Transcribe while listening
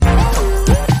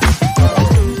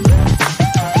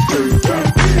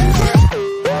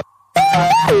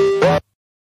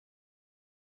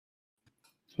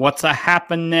What's a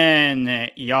happening,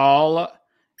 y'all?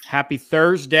 Happy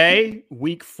Thursday,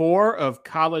 week 4 of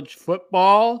college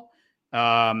football.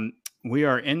 We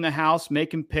are in the house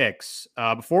making picks.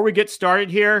 Before we get started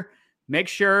here, make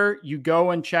sure you go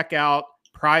and check out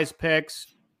Prize Picks.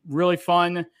 Really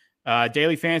fun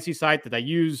daily fantasy site that I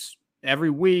use every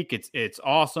week. It's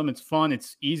awesome. It's fun.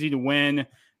 It's easy to win.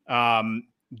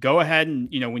 Go ahead and,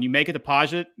 when you make a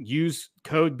deposit, use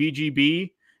code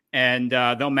BGB. And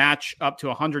they'll match up to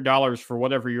 $100 for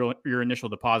whatever your initial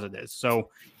deposit is. So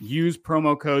use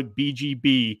promo code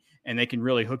BGB, and they can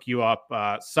really hook you up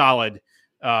solid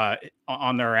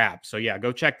on their app. So, yeah,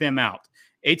 go check them out.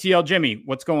 ATL Jimmy,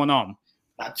 what's going on?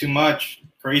 Not too much.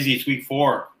 Crazy. It's week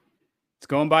 4. It's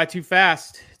going by too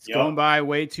fast. It's going by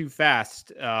way too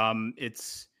fast.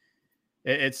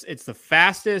 It's the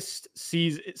fastest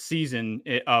season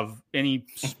of any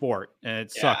sport, and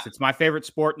it sucks. It's my favorite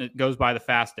sport, and it goes by the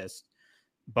fastest.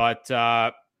 But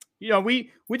we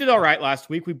did all right last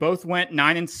week. We both went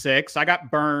 9-6. I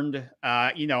got burned,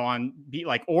 on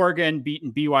like Oregon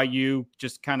beating BYU.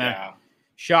 Just kind of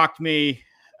shocked me.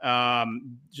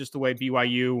 Just the way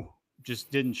BYU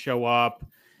just didn't show up.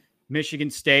 Michigan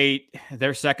State,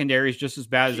 their secondary is just as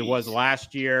bad as it was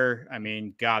last year. I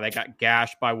mean, God, they got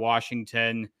gashed by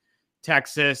Washington.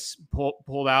 Texas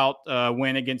pulled out a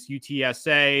win against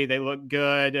UTSA. They look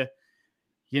good.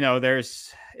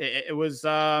 It was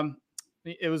an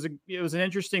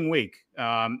interesting week.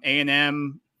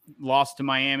 A&M lost to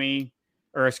Miami,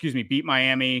 beat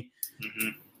Miami. Mm-hmm.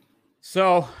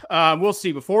 So we'll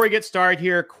see. Before we get started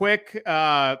here, quick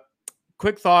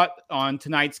thought on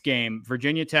tonight's game,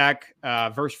 Virginia Tech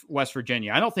versus West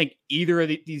Virginia. I don't think either of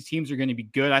these teams are going to be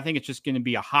good. I think it's just going to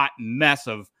be a hot mess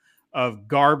of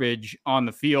garbage on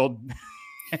the field.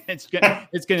 It's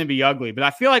going to be ugly. But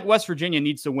I feel like West Virginia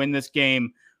needs to win this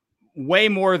game way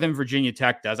more than Virginia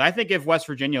Tech does. I think if West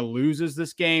Virginia loses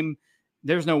this game,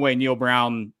 there's no way Neil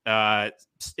Brown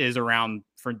is around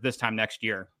for this time next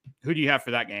year. Who do you have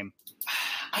for that game?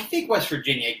 I think West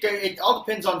Virginia. It all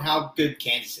depends on how good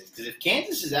Kansas is. Because if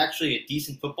Kansas is actually a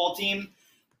decent football team,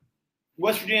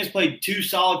 West Virginia's played 2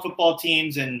 solid football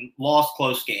teams and lost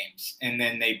close games, and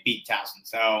then they beat Towson.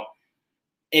 So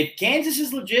if Kansas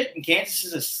is legit and Kansas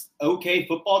is a okay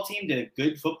football team to a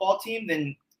good football team,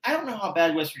 then I don't know how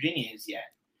bad West Virginia is yet.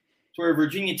 Where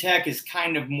Virginia Tech is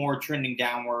kind of more trending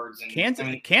downwards. And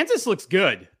Kansas looks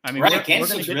good. I mean, right,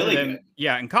 Kansas looks really good.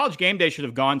 Yeah, and College Game Day should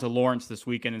have gone to Lawrence this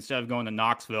weekend instead of going to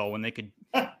Knoxville when they could.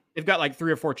 They've got like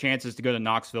 3 or 4 chances to go to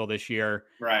Knoxville this year.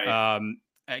 Right.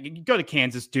 Go to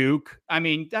Kansas, Duke. I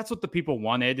mean, that's what the people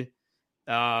wanted.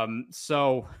 But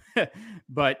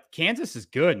Kansas is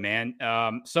good,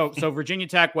 man. So Virginia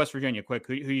Tech, West Virginia. Quick,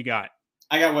 who you got?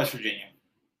 I got West Virginia.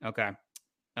 Okay.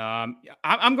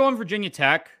 I'm going Virginia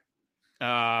Tech.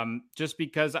 Just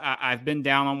because I've been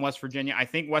down on West Virginia. I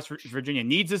think West Virginia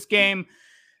needs this game.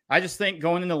 I just think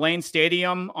going into Lane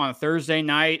Stadium on a Thursday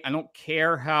night, I don't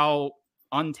care how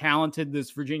untalented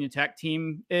this Virginia Tech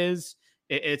team is.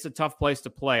 It's a tough place to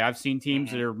play. I've seen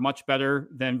teams that are much better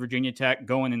than Virginia Tech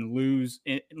go in and lose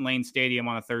in Lane Stadium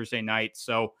on a Thursday night.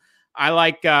 So I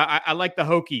like the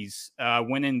Hokies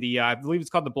winning the, I believe it's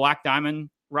called the Black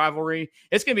Diamond rivalry.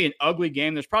 It's going to be an ugly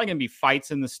game. There's probably going to be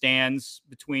fights in the stands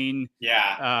between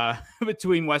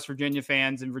West Virginia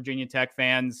fans and Virginia Tech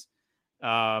fans.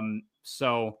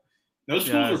 So those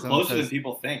schools are closer than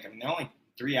people think. I mean, they're only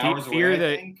 3 hours away, I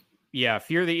think. Yeah,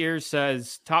 Fear the Ears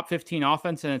says top 15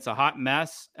 offense, and it's a hot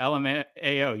mess.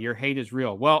 LMAO, your hate is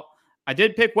real. Well, I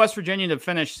did pick West Virginia to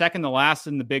finish second to last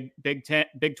in the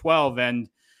Big 12, and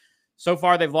so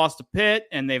far they've lost to Pitt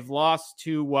and they've lost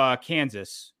to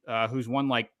Kansas, who's won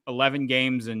like 11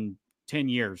 games in 10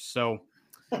 years. So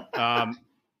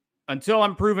until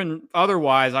I'm proven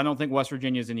otherwise, I don't think West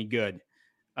Virginia is any good.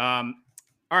 All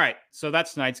right, so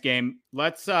that's tonight's game.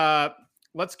 Let's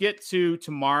get to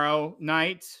tomorrow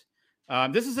night.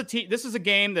 This is a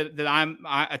game that I'm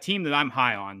a team that I'm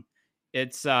high on.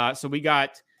 It's so we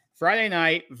got Friday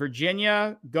night,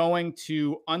 Virginia going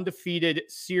to undefeated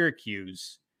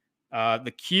Syracuse.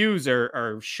 The Qs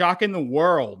are shocking the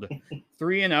world,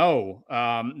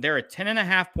 3-0. They're a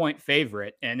 10.5 point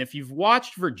favorite. And if you've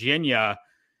watched Virginia,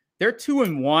 they're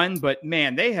 2-1, but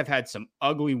man, they have had some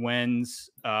ugly wins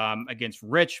against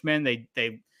Richmond.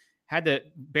 They had to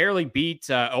barely beat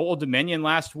Old Dominion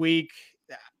last week.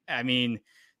 I mean,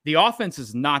 the offense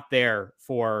is not there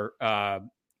for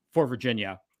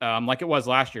Virginia like it was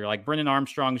last year. Like Brennan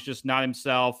Armstrong's just not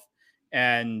himself,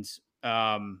 and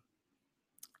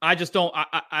I just don't.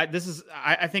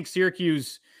 I think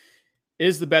Syracuse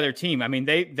is the better team. I mean,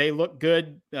 they look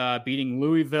good beating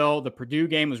Louisville. The Purdue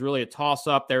game was really a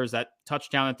toss-up. There was that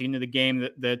touchdown at the end of the game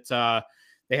that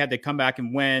they had to come back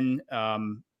and win. I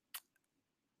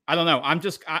don't know.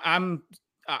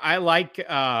 I like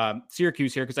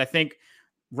Syracuse here because I think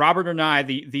Robert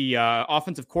Ernai, the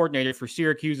offensive coordinator for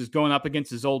Syracuse, is going up against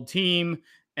his old team,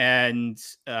 and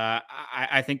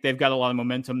I think they've got a lot of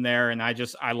momentum there. And I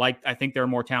think they're a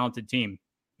more talented team.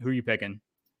 Who are you picking?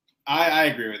 I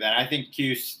agree with that. I think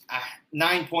Cuse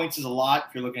 9 points is a lot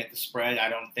if you're looking at the spread. I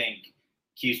don't think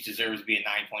Cuse deserves to be a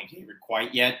 9-point favorite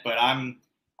quite yet, but I'm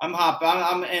in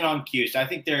on Cuse. I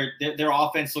think their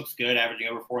offense looks good, averaging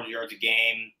over 400 yards a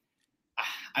game.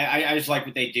 I just like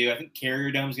what they do. I think Carrier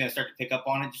Dome is going to start to pick up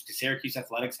on it just because Syracuse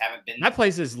athletics haven't been. That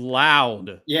place is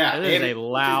loud. Yeah, it is a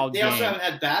loud They game. also haven't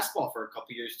had basketball for a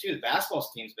couple years too. The basketball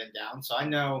team's been down, so I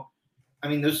know. I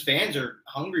mean, those fans are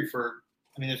hungry for.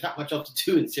 I mean, there's not much else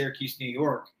to do in Syracuse, New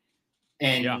York,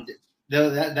 and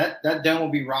that dome will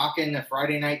be rocking a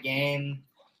Friday night game.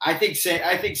 I think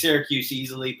Syracuse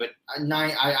easily, but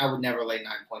I would never lay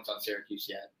 9 points on Syracuse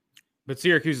yet. But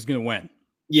Syracuse is going to win.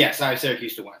 Yes, I have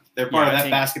Syracuse to win. They're part of that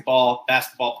basketball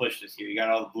push this year. You got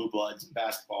all the blue bloods in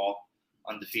basketball,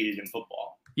 undefeated in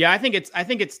football. Yeah, I think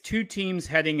it's two teams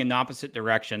heading in opposite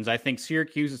directions. I think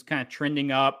Syracuse is kind of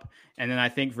trending up, and then I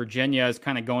think Virginia is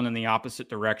kind of going in the opposite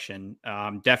direction.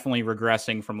 Definitely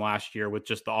regressing from last year with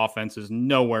just the offense is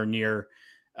nowhere near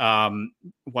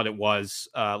what it was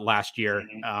last year.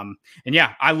 Mm-hmm. And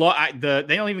yeah,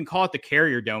 they don't even call it the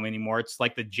Carrier Dome anymore. It's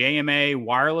like the JMA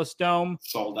Wireless Dome.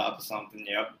 Sold out to something.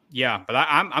 Yep. Yeah, but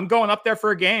I'm going up there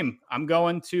for a game. I'm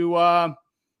going to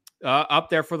up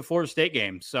there for the Florida State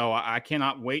game. So I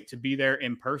cannot wait to be there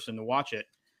in person to watch it.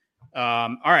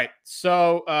 All right.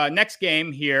 So next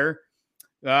game here,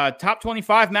 top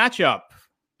 25 matchup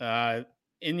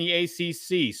in the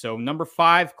ACC. So number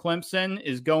 5 Clemson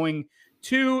is going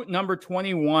to number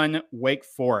 21 Wake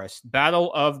Forest.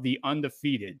 Battle of the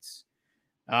undefeateds.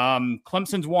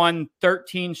 Clemson's won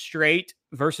 13 straight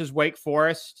versus Wake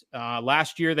Forest.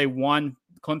 Last year they won.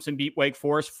 Clemson beat Wake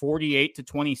Forest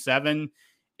 48-27.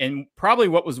 And probably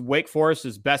what was Wake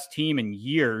Forest's best team in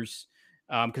years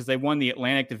because they won the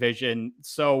Atlantic Division.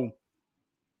 So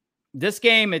this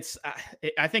game,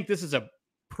 I think this is a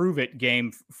prove-it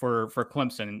game for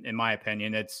Clemson, in my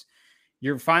opinion.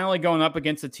 You're finally going up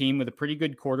against a team with a pretty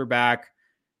good quarterback.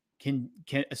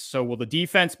 So will the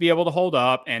defense be able to hold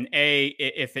up? And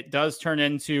if it does turn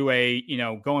into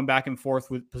going back and forth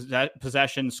with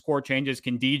possession, score changes,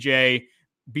 can DJ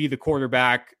be the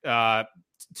quarterback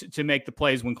to make the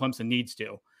plays when Clemson needs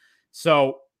to?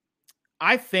 So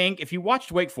I think if you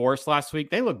watched Wake Forest last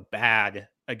week, they look bad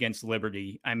against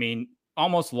Liberty. I mean,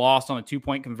 almost lost on a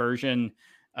 2-point conversion.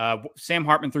 Sam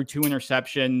Hartman threw 2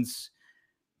 interceptions.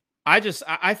 I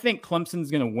think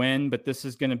Clemson's going to win, but this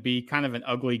is going to be kind of an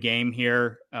ugly game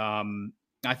here.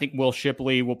 I think Will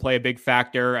Shipley will play a big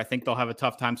factor. I think they'll have a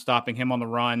tough time stopping him on the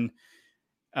run.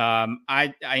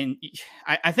 I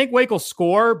think Wake will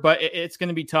score, but it's going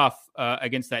to be tough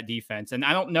against that defense. And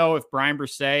I don't know if Brian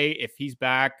Brisset, if he's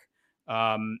back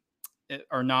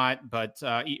or not, but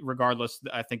regardless,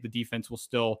 I think the defense will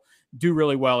still do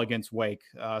really well against Wake.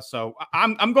 So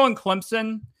I'm going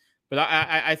Clemson. But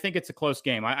I think it's a close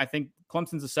game. I think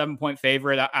Clemson's a 7-point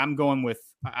favorite. I'm going with.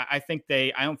 I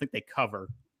don't think they cover.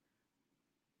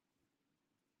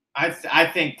 I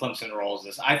think Clemson rolls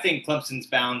this. I think Clemson's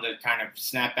bound to kind of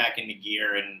snap back into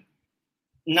gear and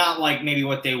not like maybe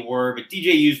what they were, but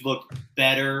DJU's looked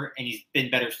better and he's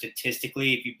been better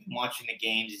statistically. If you've been watching the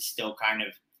games, he's still kind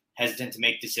of hesitant to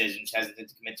make decisions, hesitant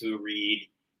to commit to a read.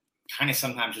 Kind of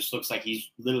sometimes just looks like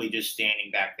he's literally just standing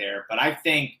back there. But I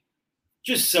think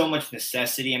just so much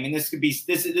necessity. I mean, this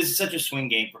is such a swing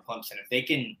game for Clemson. If they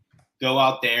can go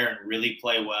out there and really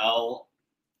play well,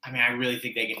 I mean, I really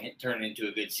think they can turn it into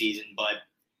a good season. But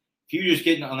if you just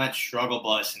get on that struggle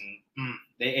bus and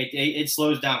it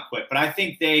slows down quick. But I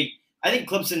think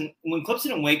Clemson, when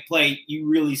Clemson and Wake play, you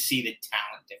really see the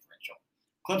talent differential.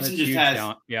 Clemson just has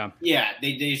talent.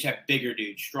 They just have bigger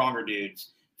dudes, stronger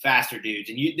dudes, faster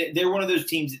dudes, and they're one of those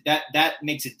teams that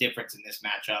makes a difference in this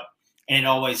matchup. And it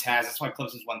always has. That's why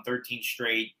Clemson's won 13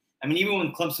 straight. I mean, even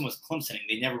when Clemson was Clemsoning,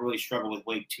 they never really struggled with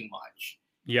Wake too much.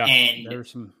 Yeah, and there were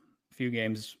some few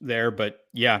games there, but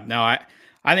yeah, no, I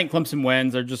think Clemson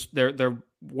wins. They're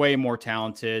way more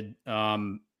talented.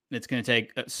 It's going to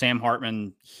take Sam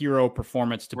Hartman hero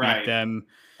performance to beat them.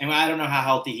 And I don't know how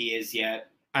healthy he is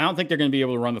yet. I don't think they're going to be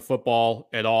able to run the football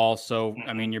at all. So,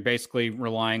 I mean, you're basically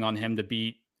relying on him to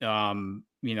beat,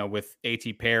 with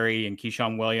A.T. Perry and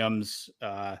Keyshawn Williams.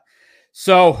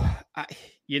 So,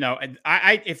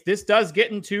 if this does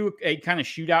get into a kind of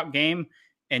shootout game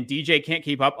and DJ can't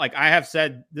keep up, like I have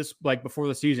said this, like before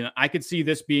the season, I could see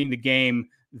this being the game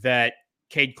that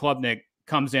Cade Klubnik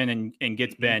comes in and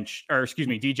gets benched, or excuse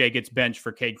me, DJ gets benched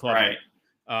for Cade Klubnik.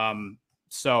 Right.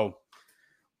 So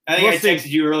I think I texted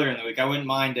you earlier in the week. I wouldn't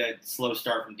mind a slow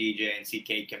start from DJ and see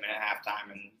Cade come in at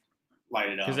halftime and light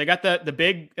it up. Because they got the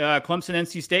big Clemson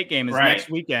NC State game is next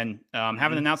weekend.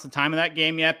 Haven't announced the time of that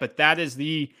game yet, but that is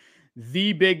the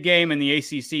big game in the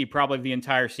ACC, probably the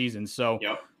entire season. So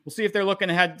we'll see if they're looking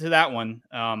ahead to that one.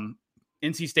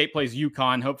 NC State plays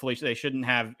UConn. Hopefully they shouldn't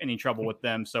have any trouble with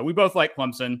them. So we both like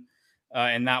Clemson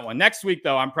in that one. Next week,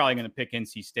 though, I'm probably going to pick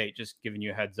NC State, just giving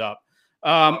you a heads up.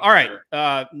 All right.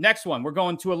 Next one, we're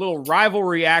going to a little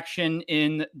rivalry action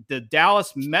in the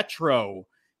Dallas Metro.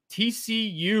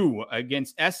 TCU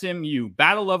against SMU.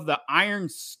 Battle of the Iron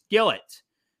Skillet.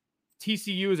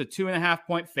 TCU is a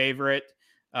 2.5-point favorite.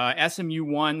 SMU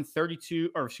won 42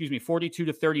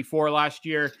 to 34 last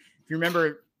year. If you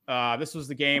remember, this was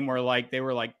the game where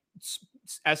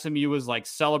SMU was like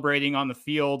celebrating on the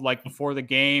field like before the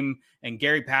game, and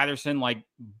Gary Patterson like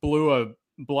blew a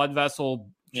blood vessel,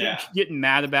 getting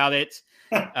mad about it.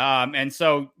 And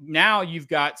so now you've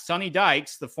got Sonny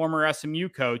Dykes, the former SMU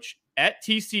coach, at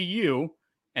TCU,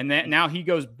 and then now he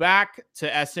goes back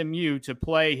to SMU to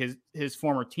play his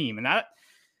former team, and that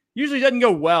usually doesn't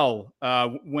go well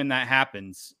when that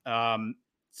happens.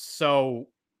 So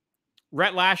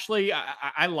Rhett Lashley,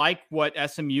 I like what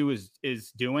SMU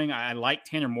is doing. I like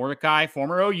Tanner Mordecai,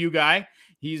 former OU guy.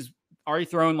 He's already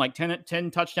thrown like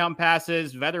 10 touchdown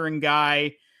passes, veteran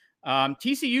guy.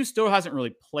 TCU still hasn't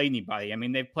really played anybody. I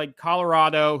mean, they've played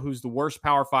Colorado, who's the worst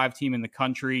Power 5 team in the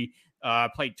country.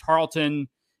 Played Tarleton,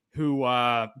 who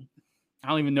I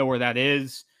don't even know where that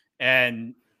is.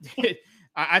 And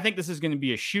I think this is going to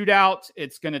be a shootout.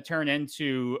 It's going to turn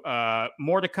into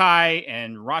Mordecai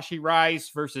and Rashi Rice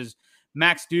versus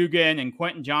Max Dugan and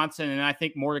Quentin Johnson. And I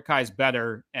think Mordecai's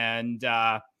better. And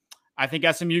I think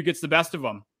SMU gets the best of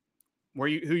them. Who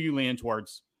you leaning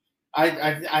towards?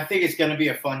 I think it's going to be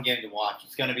a fun game to watch.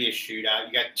 It's going to be a shootout.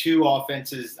 You got two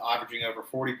offenses averaging over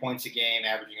 40 points a game,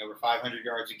 averaging over 500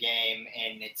 yards a game,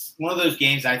 and it's one of those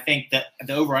games. I think that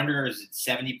the over/under is at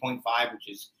 70.5, which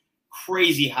is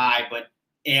crazy high. But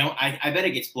I bet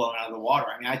it gets blown out of the water.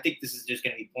 I mean, I think this is just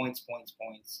going to be points,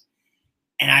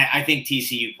 and I think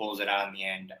TCU pulls it out in the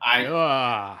end.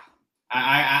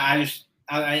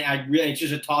 It's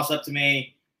just a toss up to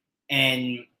me,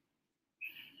 and.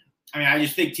 I mean, I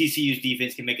just think TCU's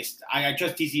defense can make I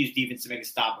trust TCU's defense to make a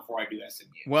stop before I do SMU.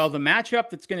 Well, the matchup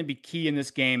that's going to be key in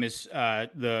this game is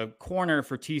the corner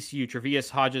for TCU, Trevius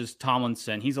Hodges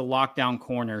Tomlinson. He's a lockdown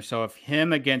corner. So if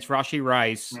him against Rashi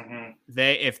Rice,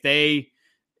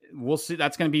 we'll see.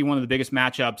 That's going to be one of the biggest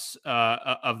matchups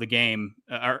of the game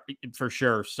for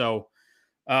sure. So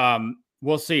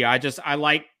we'll see. I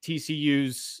like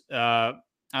TCU's.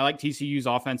 I like TCU's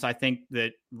offense. I think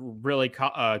that really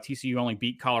TCU only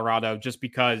beat Colorado just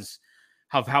because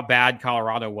of how bad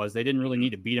Colorado was. They didn't really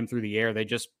need to beat them through the air. They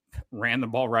just ran the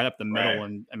ball right up the middle. Right.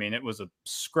 And I mean, it was a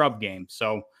scrub game.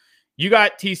 So you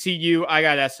got TCU, I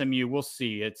got SMU. We'll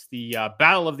see. It's the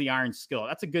Battle of the Iron Skillet.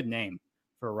 That's a good name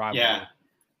for a rivalry. Yeah.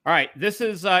 All right. This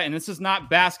is not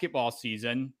basketball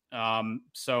season.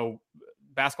 So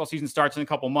basketball season starts in a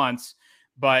couple months,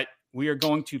 but we are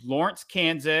going to Lawrence,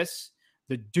 Kansas.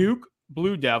 The Duke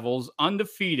Blue Devils,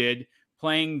 undefeated,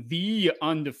 playing the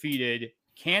undefeated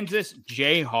Kansas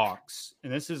Jayhawks.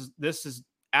 And this is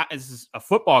a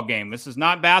football game. This is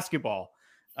not basketball.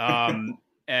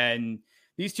 And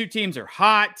these two teams are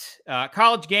hot.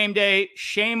 College game day.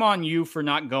 Shame on you for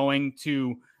not going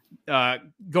to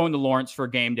Lawrence for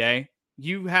game day.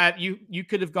 You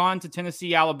could have gone to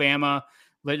Tennessee, Alabama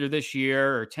later this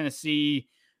year, or Tennessee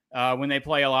when they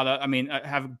play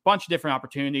have a bunch of different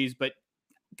opportunities, but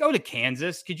go to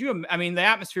Kansas. Could you? I mean, the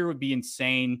atmosphere would be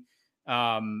insane.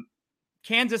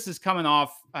 Kansas is coming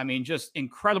off, just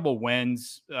incredible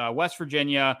wins. West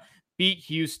Virginia beat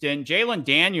Houston. Jalen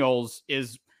Daniels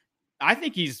I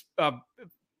think he's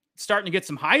starting to get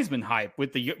some Heisman hype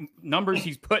with the numbers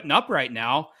he's putting up right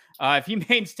now. If he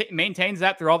maintains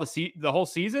that through all the whole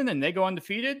season and they go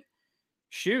undefeated,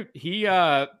 shoot, he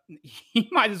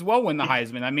might as well win the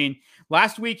Heisman. I mean,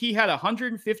 last week he had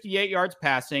 158 yards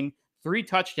passing, 3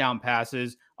 touchdown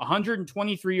passes,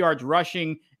 123 yards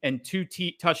rushing, and 2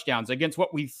 touchdowns against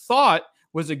what we thought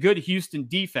was a good Houston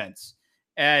defense.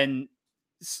 And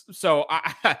so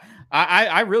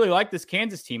I really like this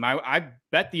Kansas team. I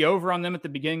bet the over on them at the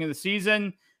beginning of the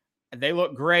season. They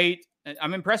look great.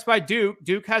 I'm impressed by Duke.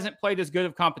 Duke hasn't played as good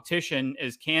of competition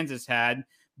as Kansas had,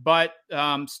 but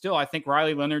still, I think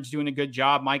Riley Leonard's doing a good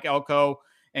job. Mike Elko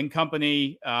and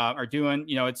company are doing,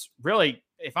 it's really,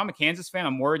 if I'm a Kansas fan,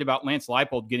 I'm worried about Lance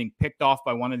Leipold getting picked off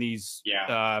by one of these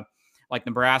like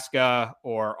Nebraska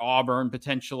or Auburn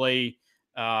potentially.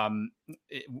 When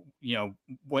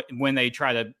they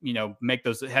try to, make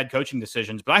those head coaching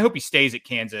decisions. But I hope he stays at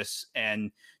Kansas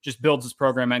and just builds his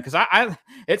program in, because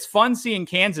it's fun seeing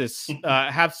Kansas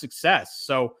have success.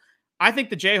 So I think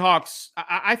the Jayhawks,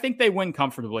 I think they win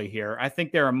comfortably here. I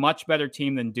think they're a much better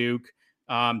team than Duke.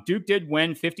 Duke did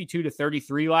win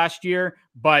 52-33 last year,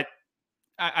 but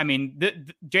I mean,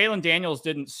 Jalen Daniels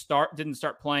didn't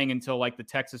start playing until like the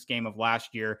Texas game of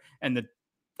last year, and the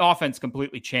offense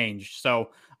completely changed. So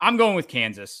I'm going with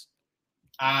Kansas.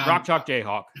 Rock Chalk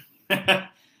Jayhawk.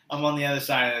 I'm on the other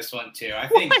side of this one too. I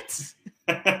think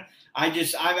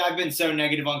I've been so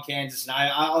negative on Kansas, and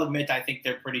I'll admit I think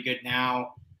they're pretty good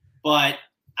now, but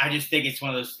I just think it's one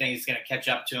of those things that's going to catch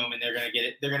up to them, and they're going to get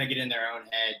it. They're going to get in their own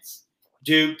heads.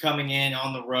 Duke coming in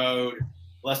on the road,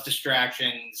 less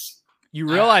distractions. You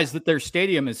realize that their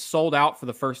stadium is sold out for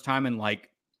the first time in like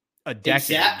a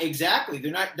decade. Exactly.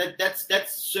 They're not. That's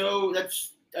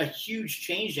a huge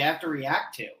change to have to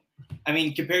react to. I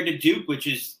mean, compared to Duke, which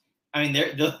is, I mean,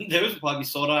 those will probably be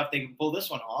sold out if they can pull this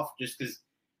one off. Just because,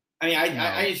 I mean,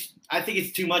 I think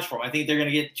it's too much for them. I think they're going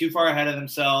to get too far ahead of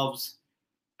themselves.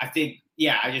 I think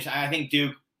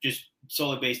Duke just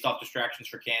solely based off distractions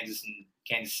for Kansas, and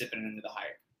Kansas sipping into the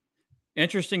higher.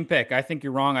 Interesting pick. I think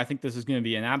you're wrong. I think this is going to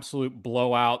be an absolute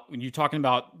blowout. When you're talking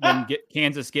about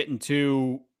Kansas getting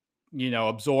too,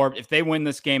 absorbed, if they win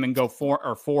this game and go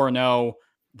 4-0,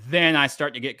 then I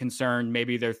start to get concerned.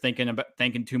 Maybe they're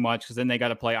thinking too much, because then they got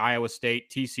to play Iowa State,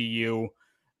 TCU.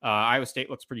 Iowa State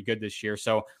looks pretty good this year.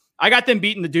 So I got them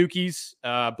beating the Dukies,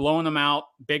 blowing them out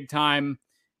big time.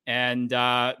 And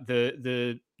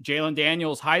the Jalen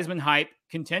Daniels Heisman hype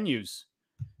continues.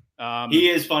 He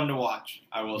is fun to watch.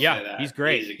 I will say that. He's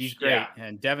great. He's great. Yeah.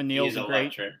 And Devin Neal's a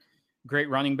great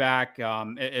running back.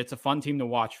 It's a fun team to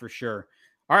watch for sure.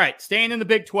 All right, staying in the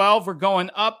Big 12, we're going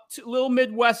up to little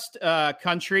Midwest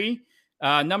country.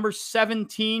 Number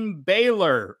 17,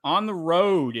 Baylor on the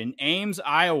road in Ames,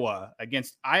 Iowa,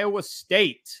 against Iowa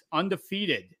State,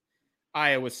 undefeated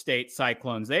Iowa State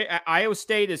Cyclones. Iowa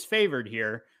State is favored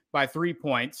here by 3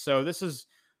 points. So this is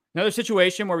another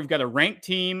situation where we've got a ranked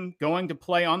team going to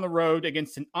play on the road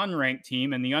against an unranked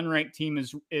team, and the unranked team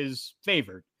is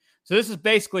favored. So this is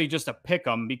basically just a pick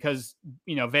 'em, because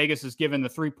Vegas has given the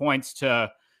 3 points to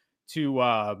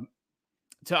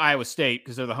Iowa State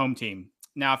because they're the home team.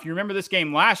 Now, if you remember this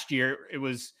game last year, it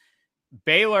was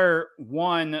Baylor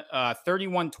won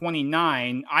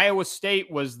 31-29. Iowa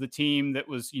State was the team that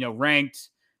was ranked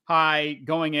high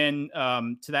going in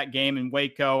to that game in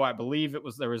Waco. I believe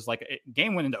there was like a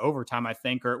game went into overtime, I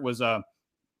think, or it was a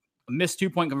missed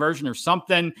 2-point conversion or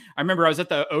something. I remember I was at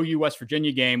the OU West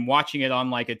Virginia game watching it on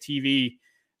like a TV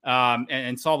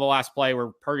and saw the last play where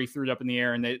Purdy threw it up in the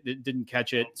air and they didn't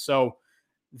catch it. So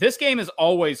this game is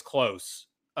always close.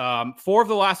 4 of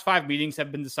the last 5 meetings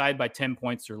have been decided by 10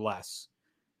 points or less.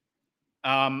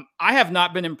 I have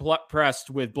not been impressed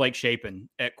with Blake Shapen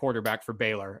at quarterback for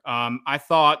Baylor. I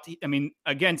thought,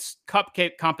 against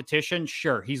cupcake competition,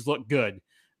 sure, he's looked good.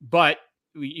 But,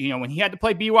 when he had to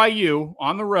play BYU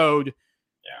on the road,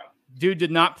 dude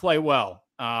did not play well.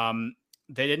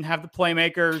 They didn't have the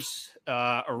playmakers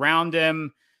around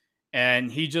him,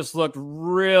 and he just looked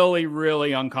really,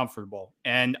 really uncomfortable.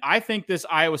 And I think this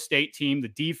Iowa State team, the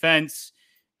defense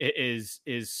is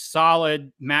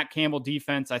solid. Matt Campbell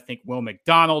defense. I think Will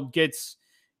McDonald gets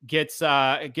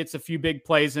a few big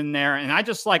plays in there. And I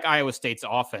just like Iowa State's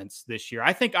offense this year.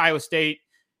 I think Iowa State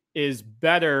is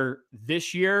better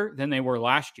this year than they were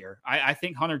last year. I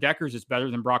think Hunter Deckers is better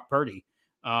than Brock Purdy.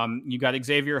 You got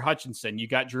Xavier Hutchinson. You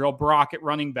got Drill Brock at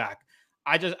running back.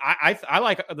 I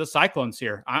like the Cyclones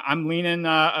here. I'm leaning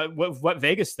what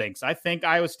Vegas thinks. I think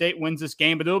Iowa State wins this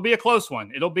game, but it'll be a close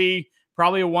one. It'll be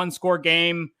probably a 1-score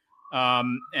game,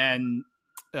 and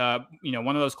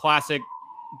one of those classic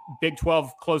Big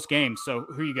 12 close games. So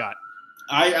who you got?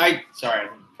 Sorry, I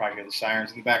probably hear the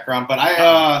sirens in the background, but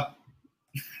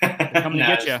they're coming to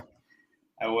get you.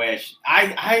 I wish.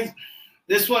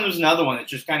 This one was another one that's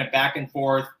just kind of back and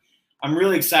forth. I'm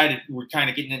really excited. We're kind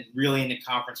of getting really into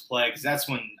conference play, because that's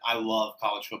when I love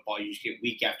college football. You just get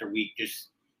week after week, just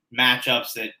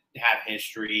matchups that have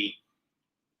history.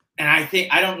 And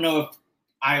I don't know if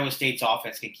Iowa State's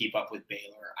offense can keep up with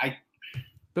Baylor.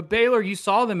 But Baylor, you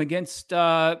saw them against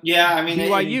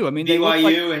BYU. They looked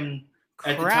like and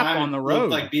crap at the time, on the road. It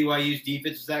looked like BYU's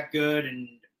defense was that good, and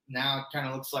now it kind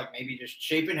of looks like maybe just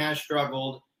Shapen has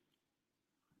struggled.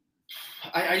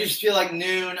 I just feel like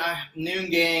noon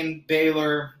game,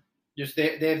 Baylor, just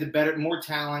they have more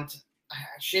talent.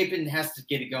 Shapen has to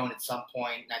get it going at some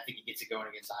point, and I think he gets it going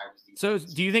against Iowa. So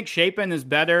do you think Shapen is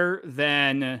better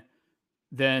than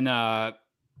than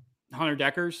Hunter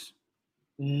Decker's?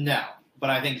 No, but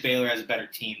I think Baylor has a better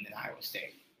team than Iowa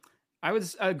State. I would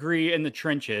agree in the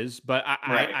trenches, but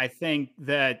Right. I think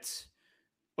that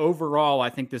overall, I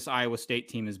think this Iowa State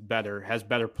team is better, has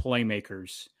better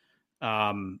playmakers.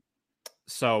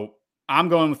 So I'm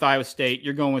going with Iowa State.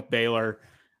 You're going with Baylor.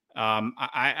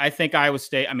 I think Iowa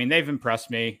State, I mean, they've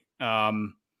impressed me.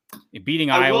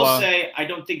 Beating I Iowa. will say, I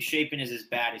don't think Shapen is as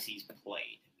bad as he's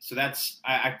played. So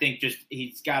I think just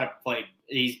he's got to play.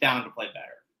 He's bound to play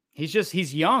better.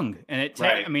 He's young, and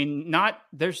right. I mean,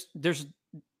 there's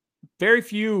very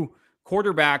few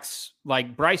quarterbacks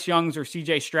like Bryce Young's or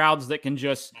CJ Stroud's that can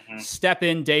just step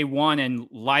in day one and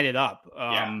light it up.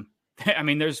 I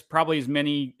mean, there's probably as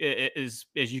many as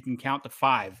you can count to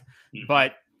 5,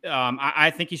 but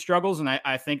I think he struggles, and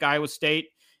I think Iowa State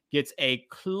gets a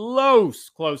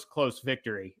close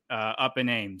victory up in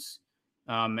Ames,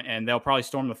 and they'll probably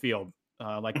storm the field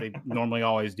like they normally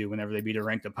always do whenever they beat a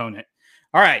ranked opponent.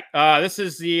 All right, this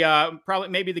is the probably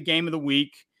maybe the game of the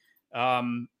week.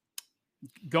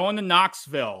 Going to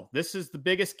Knoxville. This is the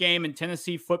biggest game in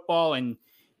Tennessee football in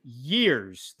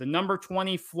years. The number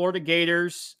 20 Florida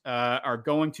Gators are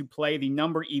going to play the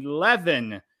number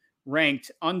 11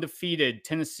 ranked undefeated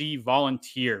Tennessee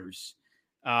Volunteers.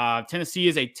 Tennessee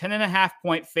is a 10.5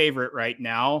 point favorite right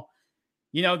now.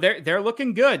 You know, they're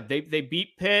looking good. They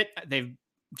beat Pitt. They've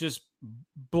just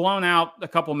blown out a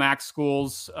couple MAC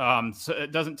schools. So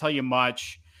it doesn't tell you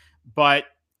much. But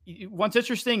what's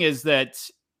interesting is that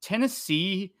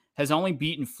Tennessee has only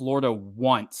beaten Florida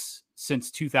once since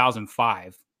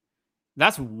 2005.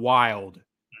 That's wild.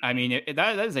 I mean,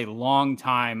 that is a long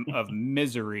time of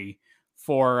misery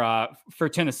for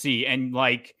Tennessee. And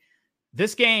like,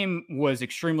 this game was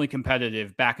extremely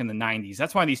competitive back in the 90s.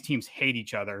 That's why these teams hate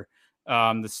each other.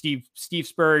 The Steve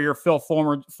Spurrier, Phil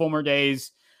Fulmer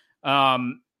days.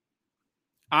 I'm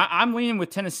leaning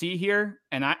with Tennessee here,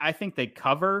 and I think they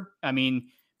cover. I mean,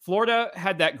 Florida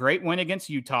had that great win against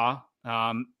Utah.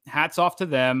 Hats off to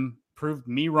them. Proved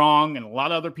me wrong and a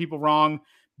lot of other people wrong.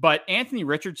 But Anthony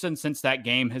Richardson, since that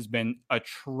game, has been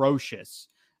atrocious.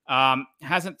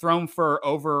 Hasn't thrown for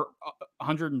over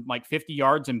 150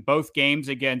 yards in both games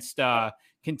against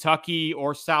Kentucky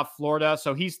or South Florida.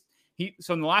 So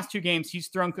so in the last 2 games, he's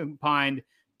thrown combined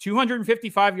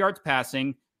 255 yards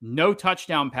passing, no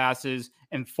touchdown passes,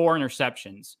 and 4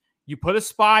 interceptions. You put a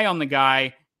spy on the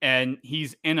guy, and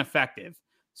he's ineffective.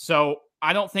 So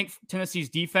I don't think Tennessee's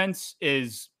defense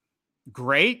is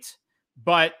great,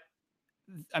 but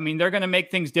I mean, they're going to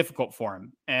make things difficult for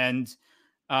him. And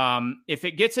if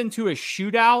it gets into a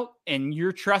shootout and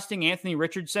you're trusting Anthony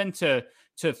Richardson to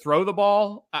throw the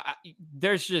ball,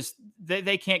 there's just,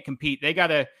 they can't compete. They got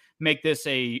to make this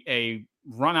a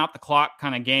run out the clock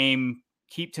kind of game,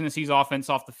 keep Tennessee's offense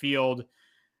off the field.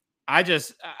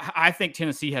 I think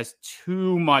Tennessee has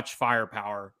too much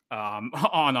firepower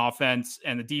on offense,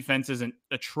 and the defense isn't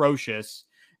atrocious.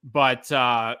 But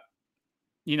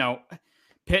you know,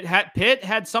 Pitt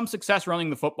had some success running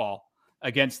the football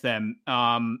against them,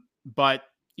 but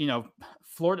you know,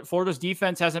 Florida's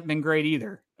defense hasn't been great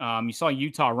either. You saw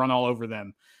Utah run all over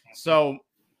them, so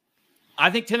I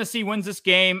think Tennessee wins this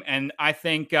game, and I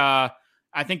think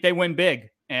they win big.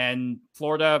 And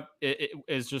Florida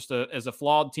is just a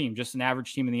flawed team, just an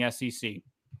average team in the SEC.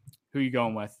 Who are you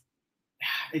going with?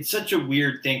 It's such a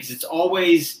weird thing because it's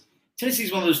always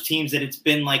Tennessee's one of those teams that it's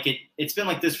been like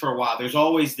this for a while. There's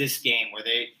always this game where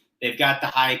they've got the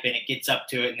hype and it gets up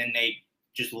to it and then they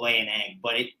just lay an egg.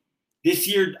 But this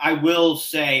year, I will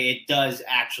say it does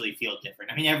actually feel different.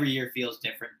 I mean, every year feels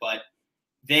different, but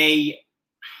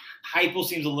Heupel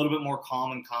seems a little bit more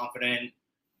calm and confident.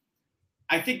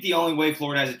 I think the only way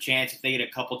Florida has a chance if they get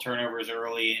a couple turnovers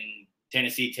early in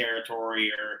Tennessee territory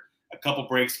or a couple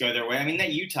breaks go their way. I mean,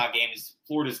 that Utah game is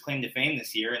Florida's claim to fame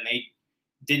this year, and they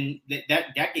didn't.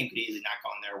 That game could easily not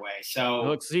gone their way. So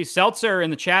look, see, Seltzer in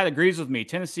the chat agrees with me.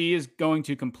 Tennessee is going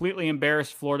to completely embarrass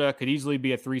Florida. Could easily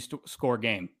be a 3-score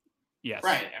game. Yes,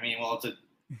 right. I mean, well, it's a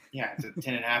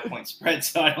 10.5 point spread,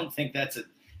 so I don't think that's a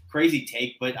crazy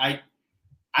take, but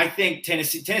I think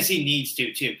Tennessee needs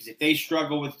to too, because if they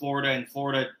struggle with Florida and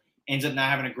Florida ends up not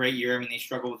having a great year, I mean, they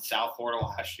struggled with South Florida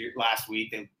last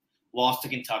week. They lost to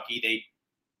Kentucky. They,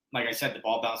 like I said, the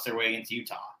ball bounced their way against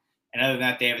Utah. And other than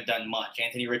that, they haven't done much.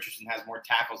 Anthony Richardson has more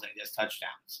tackles than he does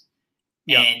touchdowns.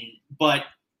 Yeah. But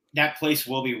that place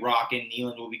will be rocking.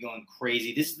 Neyland will be going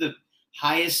crazy. This is the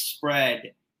highest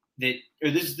spread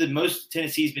this is the most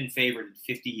Tennessee's been favored in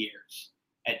 50 years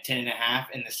at 10.5,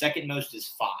 and the second most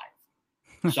is 5.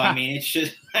 So, I mean,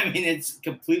 it's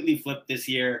completely flipped this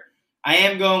year. I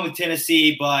am going with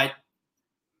Tennessee, but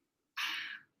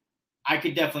I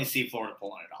could definitely see Florida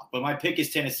pulling it off. But my pick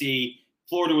is Tennessee.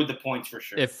 Florida with the points for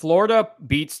sure. If Florida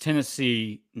beats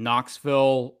Tennessee,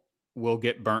 Knoxville will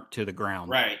get burnt to the ground.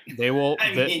 Right. They will.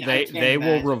 They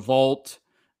will revolt.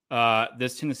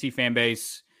 This Tennessee fan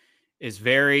base is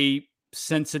very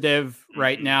sensitive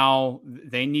right now.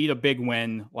 They need a big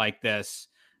win like this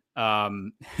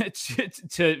for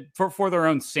their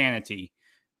own sanity.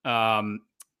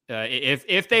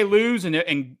 If they lose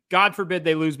and God forbid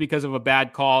they lose because of a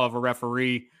bad call of a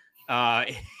referee,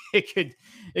 it could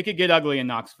get ugly in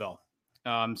Knoxville.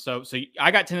 So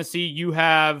I got Tennessee. You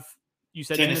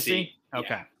said Tennessee? Okay.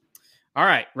 Yeah. All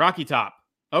right. Rocky Top.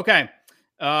 Okay.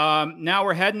 Now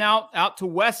we're heading out to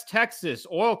West Texas,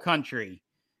 oil country.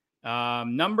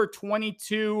 Number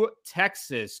 22,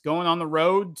 Texas, going on the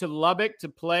road to Lubbock to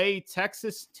play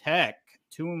Texas Tech,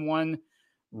 2-1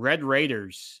 Red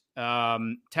Raiders.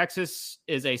 Texas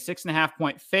is a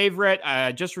 6.5-point favorite.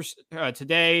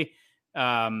 Today,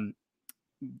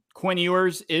 Quinn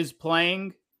Ewers is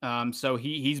playing. So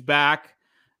he's back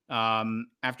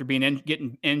after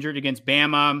getting injured against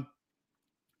Bama.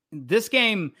 This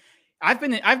game, I've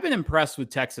been impressed with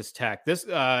Texas Tech. This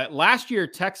last year,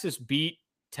 Texas beat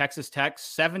Texas Tech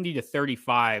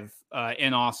 70-35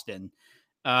 in Austin.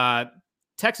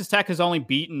 Texas Tech has only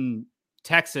beaten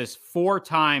Texas 4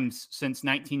 times since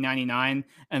 1999,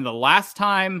 and the last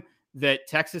time that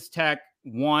Texas Tech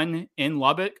won in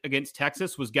Lubbock against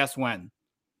Texas was guess when?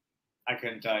 I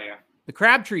couldn't tell you. The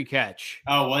Crabtree catch.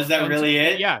 Oh, was that really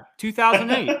it? Yeah,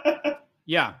 2008.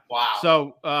 Yeah. Wow.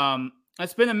 So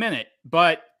it's been a minute,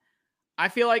 but I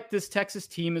feel like this Texas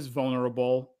team is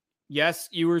vulnerable. Yes,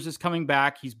 Ewers is coming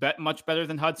back. He's much better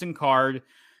than Hudson Card,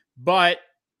 but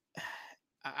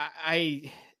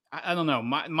I don't know.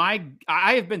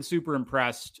 I have been super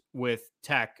impressed with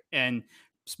Tech and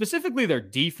specifically their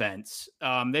defense.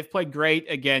 They've played great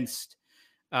against.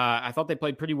 I thought they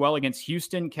played pretty well against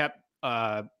Houston. Kept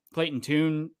Clayton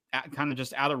Tune kind of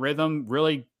just out of rhythm.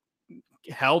 Really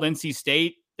held NC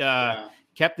State.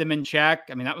 Kept them in check.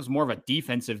 I mean, that was more of a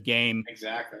defensive game.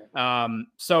 Exactly.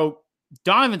 So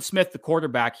Donovan Smith, the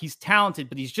quarterback, he's talented,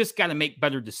 but he's just got to make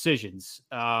better decisions.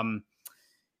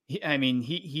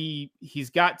 He's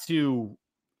got to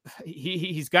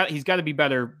be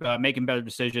better, making better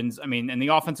decisions. I mean, and the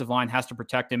offensive line has to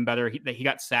protect him better. He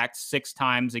got sacked 6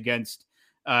 times against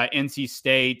NC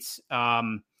State.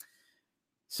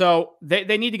 So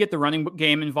they need to get the running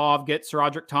game involved, get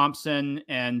SaRodorick Thompson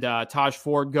and Taj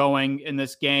Ford going in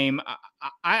this game.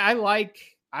 I like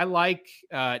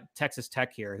Texas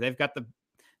Tech here. They've got the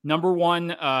number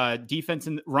 1 run defense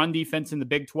in the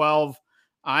Big 12.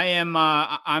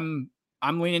 I'm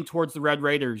leaning towards the Red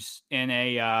Raiders in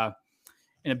a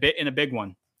big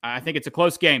one. I think it's a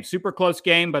close game, super close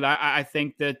game, but I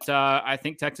think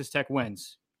Texas Tech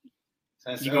wins.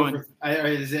 So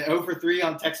is it over 3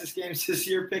 on Texas games this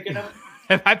year picking them?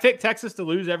 Have I picked Texas to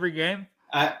lose every game?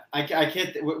 I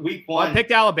can't. Week 1. Well, I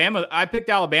picked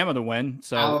Alabama to win.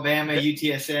 So Alabama,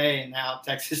 UTSA, and now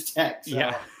Texas Tech. So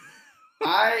yeah.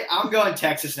 I'm going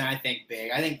Texas, and I think big.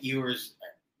 I think Ewers,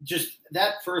 just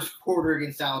that first quarter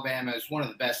against Alabama is one of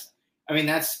the best. I mean,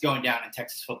 that's going down in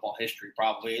Texas football history,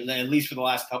 probably, at least for the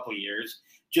last couple of years.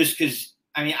 Just because,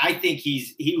 I mean, I think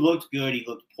he looked good. He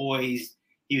looked poised.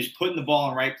 He was putting the ball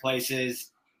in right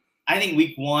places. I think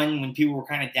week 1, when people were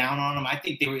kind of down on him, I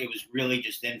think it was really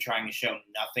just them trying to show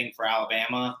nothing for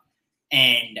Alabama.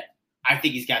 And I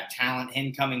think he's got talent.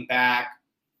 Him coming back,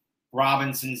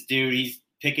 Robinson's dude, he's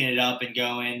picking it up and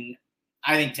going.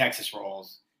 I think Texas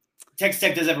rolls. Texas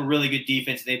Tech does have a really good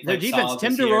defense. They play solid.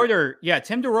 Tim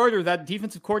DeRuyter, that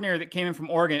defensive coordinator that came in from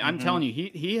Oregon. I'm telling you,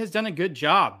 he has done a good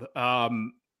job.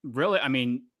 Really, I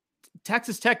mean,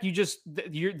 Texas Tech,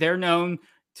 they're known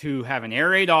to have an air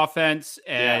raid offense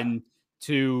and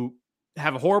to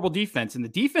have a horrible defense, and the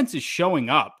defense is showing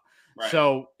up. Right.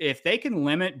 So if they can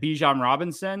limit Bijan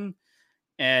Robinson,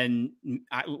 and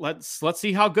let's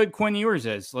see how good Quinn Ewers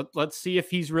is. Let's see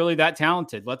if he's really that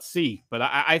talented. Let's see. But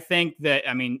I think that,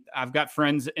 I mean, I've got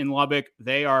friends in Lubbock.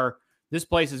 This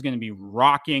place is going to be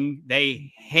rocking.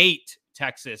 They hate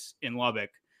Texas in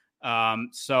Lubbock.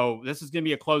 So this is going to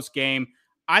be a close game.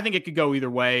 I think it could go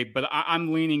either way, but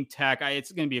I'm leaning Tech.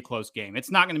 It's going to be a close game. It's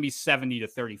not going to be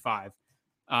 70-35.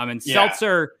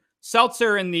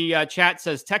 Seltzer in the chat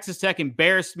says Texas Tech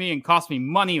embarrassed me and cost me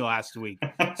money last week.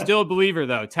 Still a believer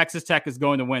though. Texas Tech is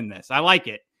going to win this. I like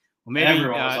it. Well, maybe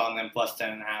everyone was on them plus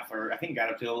 10.5, or I think got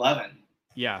up to 11.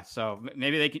 Yeah, so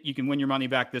maybe you can win your money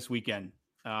back this weekend.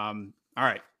 All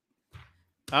right.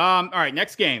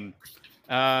 Next game.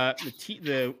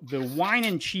 The wine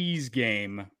and cheese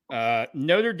game.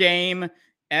 Notre Dame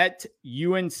at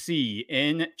UNC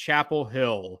in Chapel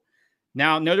Hill.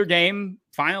 Now Notre Dame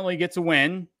finally gets a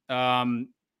win.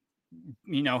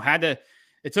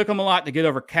 It took them a lot to get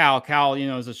over Cal. Cal,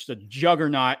 is just a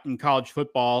juggernaut in college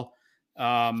football.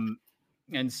 And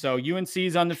so UNC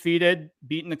is undefeated,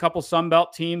 beating a couple Sun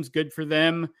Belt teams. Good for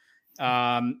them.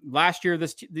 Last year,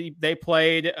 they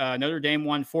played. Notre Dame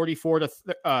won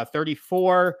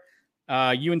 44-34.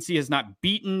 UNC has not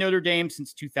beaten Notre Dame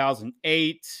since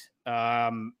 2008.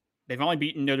 They've only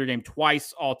beaten Notre Dame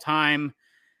twice all time.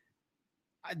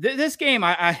 This game,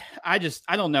 I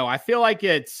don't know. I feel like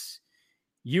it's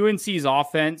UNC's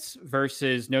offense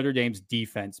versus Notre Dame's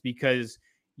defense, because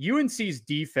UNC's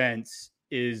defense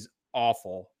is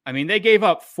awful. I mean, they gave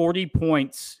up 40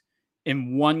 points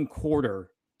in one quarter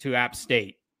to App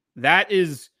State. That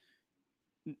is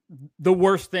the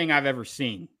worst thing I've ever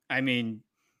seen. I mean,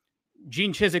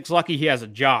 Gene Chiswick's lucky he has a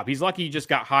job. He's lucky he just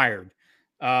got hired.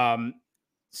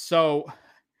 So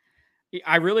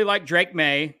I really like Drake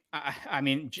May.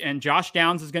 And Josh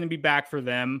Downs is going to be back for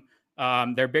them.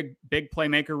 They're big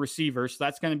playmaker receivers, so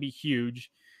that's going to be huge.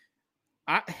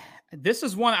 This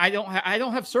is one I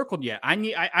don't have circled yet.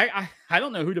 I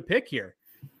don't know who to pick here.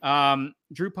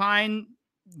 Drew Pine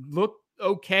looked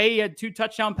okay. He had 2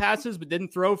 touchdown passes, but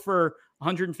didn't throw for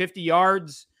 150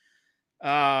 yards.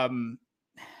 I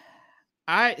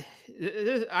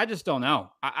just don't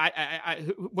know.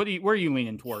 Where are you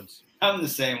leaning towards? I'm the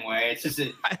same way. It's just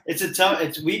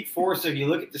it's week 4. So if you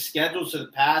look at the schedules of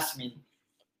the past, I mean,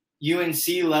 UNC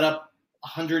let up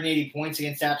 180 points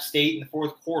against App State in the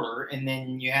fourth quarter, and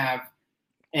then you have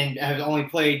only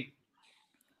played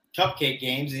cupcake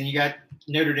games, and you got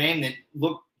Notre Dame that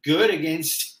looked good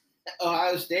against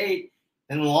Ohio State,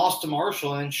 and lost to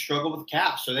Marshall and struggled with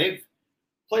Cal. So they've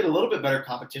played a little bit better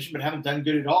competition, but haven't done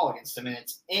good at all against them. And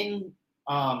it's in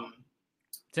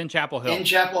Chapel Hill. In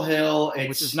Chapel Hill,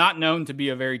 which is not known to be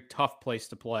a very tough place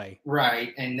to play.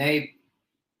 Right, and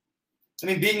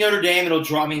being Notre Dame, it'll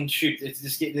draw. I mean, shoot,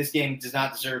 this game does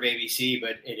not deserve ABC,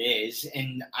 but it is,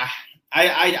 and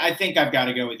I think I've got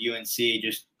to go with UNC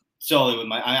just solely with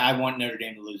I want Notre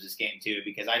Dame to lose this game too,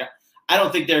 because I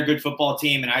don't think they're a good football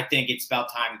team, and I think it's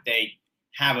about time that they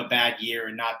have a bad year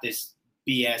and not this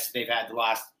BS they've had the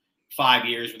last 5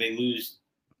 years where they lose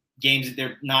games that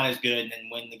they're not as good and then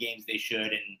win the games they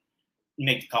should and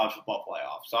make the college football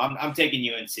playoff. So I'm taking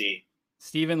UNC.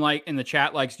 Steven, like in the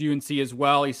chat, likes UNC as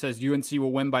well. He says UNC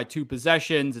will win by 2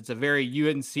 possessions. It's a very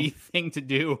UNC thing to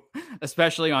do,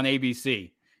 especially on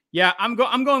ABC. Yeah, I'm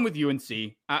going with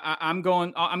UNC. I'm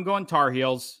going Tar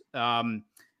Heels.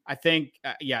 I think,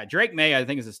 Drake May, I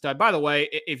think, is a stud. By the way,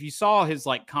 if you saw his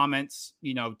comments,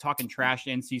 talking trash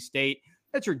to NC State,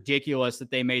 that's ridiculous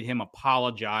that they made him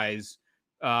apologize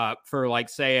for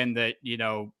saying that,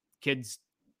 kids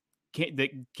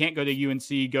can't go to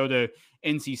UNC, go to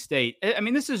NC State. I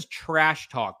mean, this is trash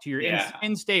talk to your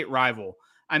in-state rival.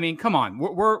 I mean, come on,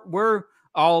 we're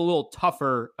all a little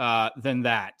tougher than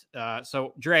that.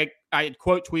 So Drake, I had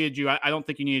quote tweeted you. I don't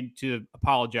think you need to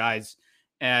apologize.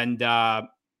 And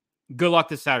good luck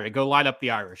this Saturday. Go light up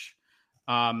the Irish.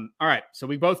 All right, so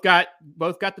we both got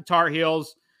the Tar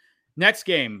Heels. Next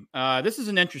game. This is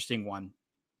an interesting one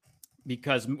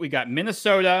because we got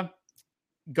Minnesota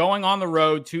going on the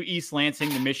road to East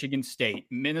Lansing to Michigan State.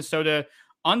 Minnesota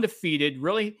undefeated,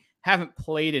 really haven't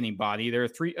played anybody. They're a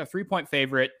 3-point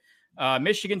favorite.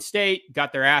 Michigan State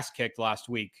got their ass kicked last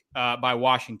week by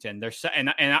Washington.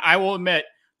 And I will admit,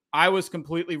 I was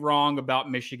completely wrong about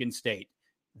Michigan State.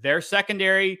 Their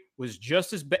secondary was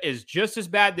just as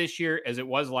bad this year as it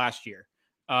was last year.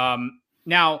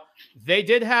 Now, they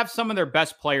did have some of their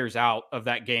best players out of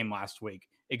that game last week.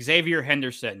 Xavier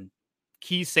Henderson,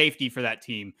 key safety for that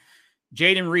team.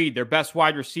 Jaden Reed, their best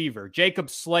wide receiver. Jacob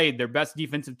Slade, their best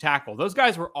defensive tackle. Those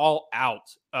guys were all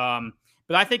out.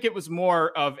 But I think it was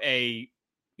more of a,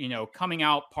 coming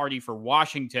out party for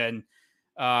Washington.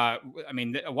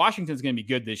 Washington's going to be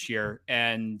good this year,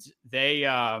 and they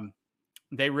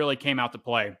really came out to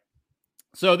play.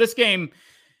 So this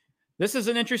is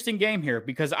an interesting game here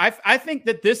because I think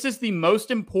that this is the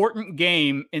most important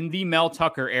game in the Mel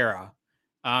Tucker era.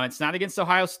 It's not against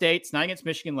Ohio State. It's not against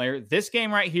Michigan later. This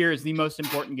game right here is the most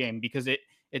important game because it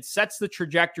sets the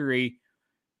trajectory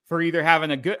for either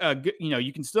having a good,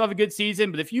 you can still have a good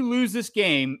season, but if you lose this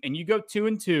game and you go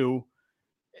 2-2,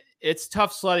 it's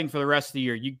tough sledding for the rest of the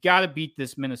year. You got to beat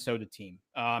this Minnesota team.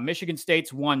 Michigan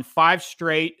State's won 5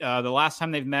 straight. The last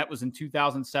time they've met was in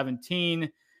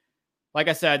 2017. Like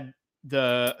I said,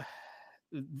 the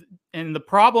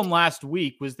problem last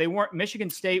week was Michigan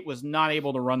State was not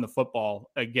able to run the football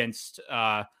against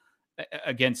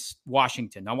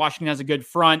Washington. Now Washington has a good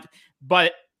front,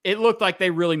 but it looked like they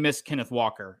really missed Kenneth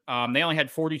Walker. They only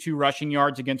had 42 rushing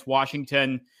yards against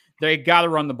Washington. They got to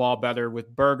run the ball better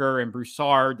with Berger and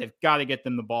Broussard. They've got to get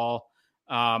them the ball.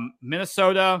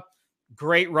 Minnesota,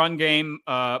 great run game.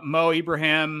 Mo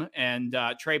Ibrahim and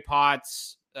Trey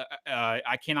Potts.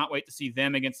 I cannot wait to see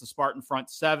them against the Spartan front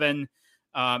seven.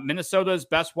 Minnesota's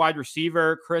best wide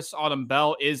receiver, Chris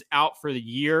Autumn-Bell, is out for the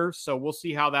year. So we'll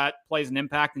see how that plays an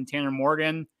impact in Tanner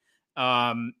Morgan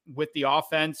with the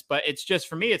offense. But it's just,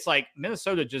 for me, it's like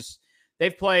Minnesota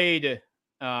they've played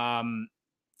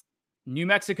New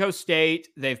Mexico State.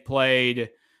 They've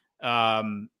played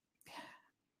some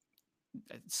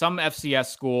FCS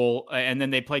school, and then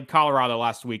they played Colorado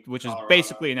last week, which is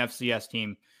basically an FCS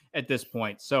team at this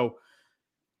point. So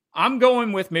I'm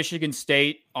going with Michigan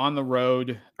State on the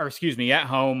road, or excuse me, at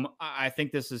home. I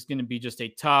think this is going to be just a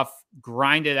tough,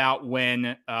 grinded out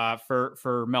win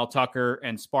for Mel Tucker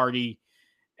and Sparty.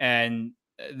 And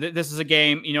this is a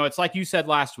game, it's like you said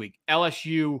last week,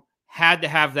 LSU had to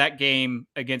have that game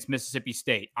against Mississippi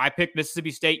State. I picked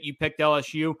Mississippi State. You picked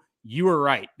LSU. You were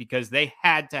right, because they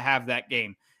had to have that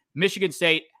game. Michigan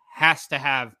State has to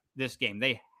have this game.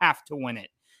 They have to win it.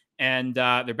 And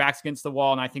their back's against the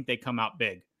wall, and I think they come out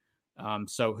big.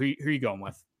 So who are you going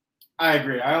with? I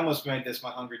agree. I almost made this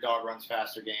my hungry dog runs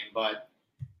faster game, but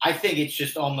I think it's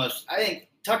just I think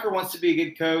Tucker wants to be a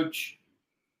good coach,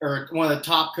 or one of the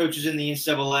top coaches in the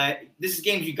NCAA. This is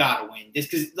games you got to win. This,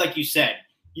 because like you said,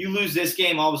 you lose this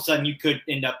game, all of a sudden you could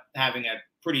end up having a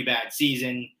pretty bad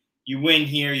season. You win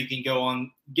here, you can get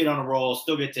on a roll,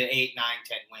 still get to 8, 9,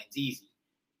 10 wins easy.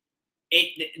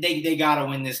 They got to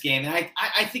win this game. And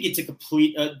I think it's a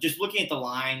complete, just looking at the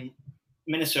line,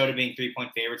 Minnesota being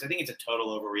 3-point favorites, I think it's a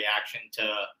total overreaction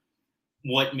to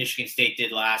what Michigan State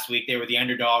did last week. They were the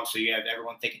underdog, so you have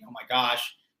everyone thinking, oh my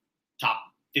gosh, top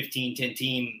 15, 10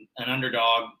 team, an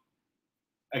underdog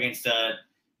against a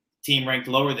team ranked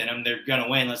lower than them. They're going to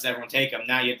win unless everyone take them.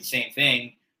 Now you have the same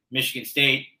thing. Michigan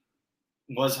State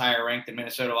was higher ranked than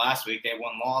Minnesota last week. They had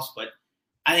one loss, but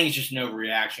I think it's just an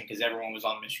overreaction because everyone was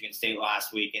on Michigan State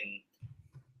last week and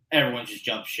everyone just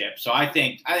jumped ship. So I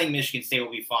think Michigan State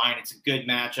will be fine. It's a good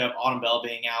matchup. Autumn-Bell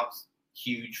being out,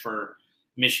 huge for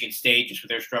Michigan State just with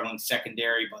their struggling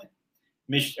secondary. But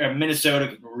Minnesota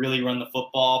can really run the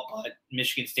football, but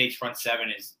Michigan State's front seven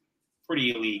is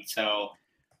pretty elite. So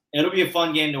it'll be a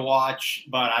fun game to watch,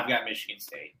 but I've got Michigan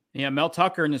State. Yeah, Mel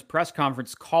Tucker in his press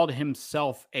conference called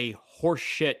himself a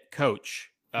horseshit coach.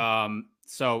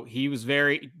 So he was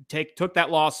took that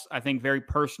loss, I think, very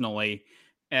personally.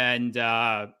 And,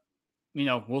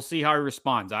 we'll see how he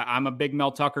responds. I'm a big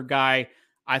Mel Tucker guy.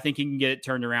 I think he can get it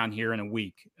turned around here in a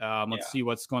week. Let's see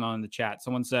what's going on in the chat.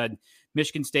 Someone said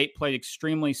Michigan State played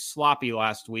extremely sloppy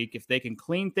last week. If they can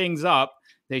clean things up,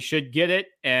 they should get it.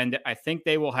 And I think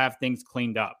they will have things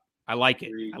cleaned up. I like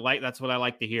it. That's what I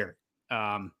like to hear.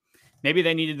 Maybe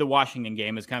they needed the Washington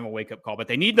game as kind of a wake-up call, but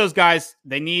they need those guys.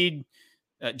 They need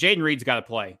Jaden Reed's got to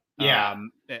play. Yeah.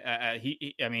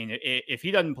 If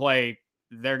he doesn't play,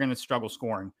 they're going to struggle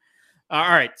scoring. All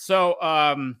right. So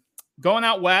going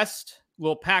out west,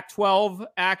 little Pac-12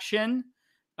 action.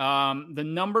 The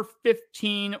number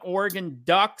 15 Oregon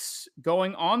Ducks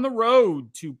going on the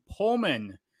road to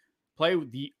Pullman, play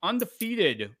with the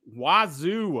undefeated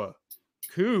Wazoo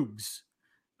Cougs.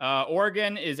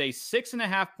 Oregon is a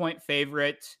 6.5-point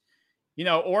favorite.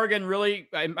 Oregon really,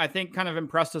 I think, kind of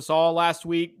impressed us all last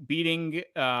week, beating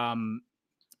BYU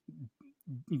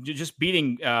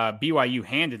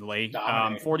handedly,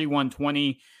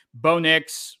 41-20. Bo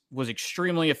Nix was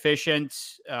extremely efficient,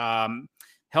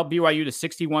 held BYU to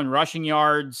 61 rushing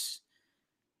yards.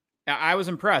 I was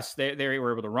impressed. They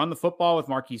were able to run the football with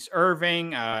Marquise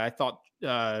Irving. I thought,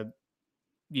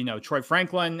 Troy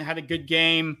Franklin had a good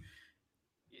game.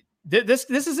 This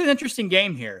is an interesting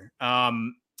game here.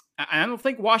 I don't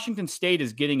think Washington State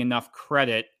is getting enough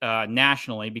credit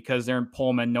nationally because they're in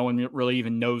Pullman. No one really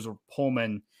even knows where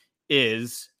Pullman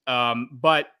is.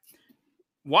 But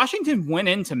Washington went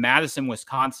into Madison,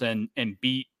 Wisconsin, and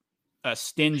beat a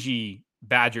stingy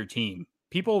Badger team.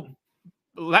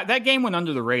 That game went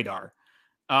under the radar.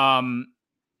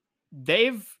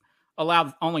 They've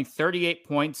allowed only 38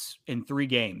 points in 3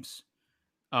 games.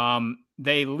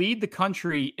 They lead the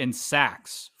country in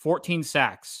sacks, 14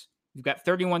 sacks. You've got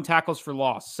 31 tackles for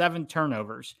loss, 7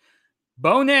 turnovers.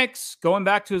 Bo Nix, going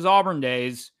back to his Auburn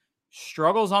days,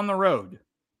 struggles on the road.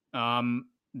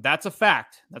 That's a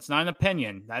fact. That's not an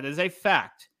opinion. That is a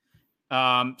fact.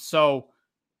 So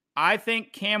I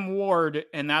think Cam Ward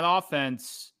and that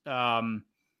offense are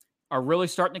really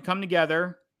starting to come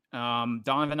together.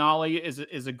 Donovan Ollie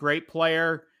is a great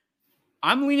player.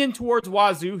 I'm leaning towards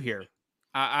Wazoo here.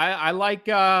 I like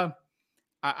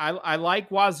I like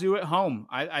Wazoo at home.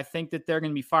 I think that they're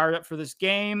going to be fired up for this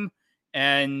game,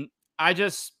 and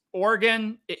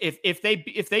Oregon. If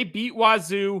they beat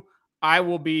Wazoo, I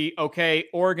will be okay.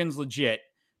 Oregon's legit,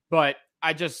 but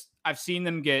I've seen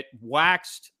them get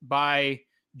waxed by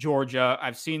Georgia.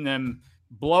 I've seen them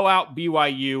blow out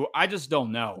BYU. I just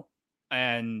don't know,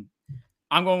 and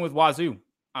I'm going with Wazoo.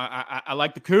 I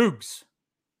like the Cougs.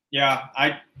 Yeah,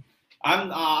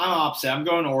 I'm opposite. I'm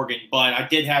going Oregon, but I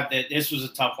did have that. This was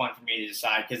a tough one for me to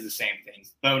decide because of the same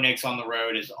things. Bo Nix on the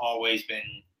road has always been.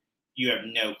 You have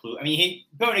no clue. I mean,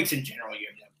 Bo Nix in general, you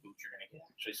have no clue what you're going to get.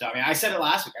 Actually, so I mean, I said it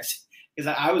last week. I said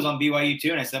because I was on BYU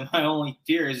too, and I said my only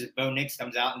fear is if Bo Nix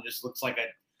comes out and just looks like a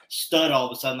stud all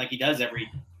of a sudden, like he does every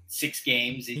 6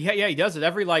 games. Yeah, he does it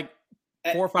every 4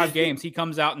 or 5 games. He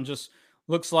comes out and just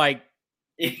looks like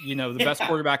the best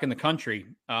quarterback in the country.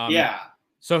 Yeah.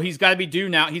 So he's got to be due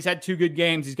now. He's had 2 good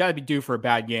games. He's got to be due for a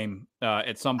bad game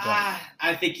at some point.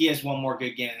 I think he has one more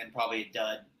good game and then probably a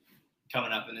dud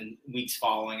coming up in the weeks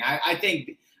following. I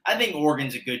think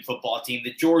Oregon's a good football team.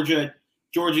 The Georgia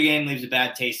game leaves a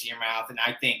bad taste in your mouth, and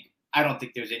I don't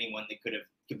think there's anyone that could have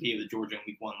competed with Georgia in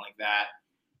week 1 like that.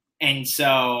 And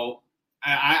so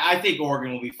I think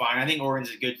Oregon will be fine. I think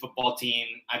Oregon's a good football team.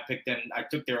 I picked them. I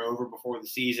took their over before the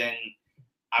season.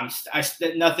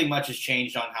 Nothing much has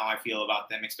changed on how I feel about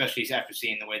them, especially after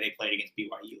seeing the way they played against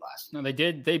BYU last year. No, they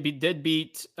did. They did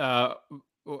beat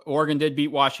Oregon. Did beat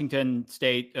Washington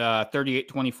State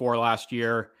 38-24 last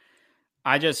year.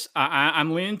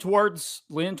 I'm leaning towards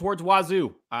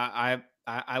Wazoo. I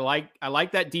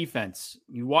like that defense.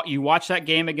 You watch that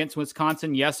game against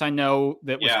Wisconsin. Yes, I know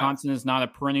that Wisconsin is not a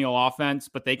perennial offense,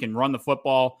 but they can run the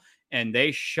football, and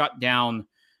they shut down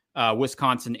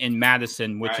Wisconsin in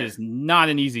Madison, which is not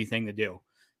an easy thing to do.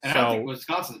 And I don't think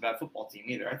Wisconsin's a bad football team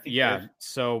either. I think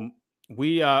so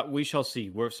we shall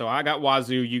see. So I got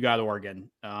Wazoo, you got Oregon.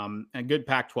 A good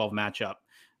Pac-12 matchup.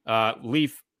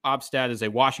 Leaf Obstad is a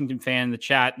Washington fan in the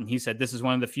chat, and he said this is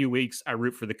one of the few weeks I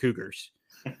root for the Cougars.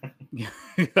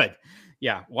 Good.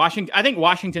 Yeah, Washington. I think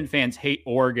Washington fans hate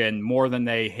Oregon more than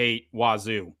they hate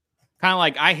Wazoo. Kind of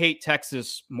like I hate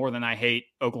Texas more than I hate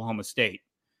Oklahoma State.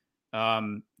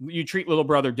 You treat little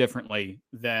brother differently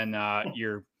than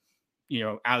your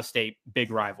out of state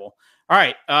big rival. All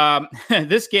right,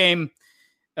 this game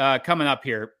coming up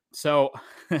here. So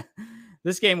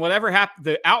this game, whatever happened,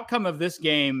 the outcome of this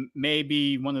game may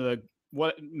be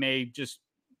what may just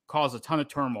cause a ton of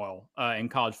turmoil in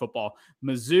college football.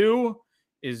 Mizzou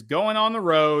is going on the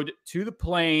road to the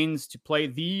Plains to play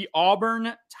the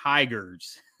Auburn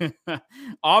Tigers.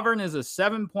 Auburn is a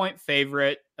 7-point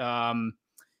favorite.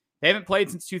 They haven't played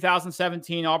since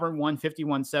 2017. Auburn won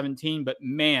 51-17, but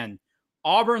man,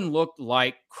 Auburn looked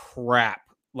like crap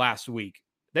last week.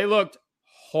 They looked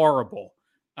horrible.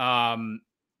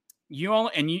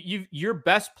 Your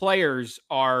best players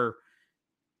are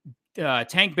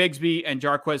Tank Bigsby and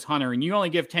Jarquez Hunter, and you only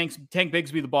give Tank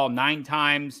Bigsby the ball 9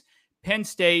 times. Penn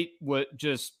State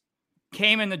just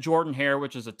came into Jordan Hare,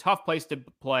 which is a tough place to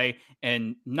play,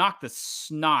 and knocked the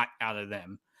snot out of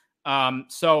them.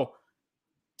 So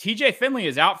TJ Finley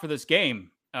is out for this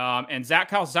game. And Zach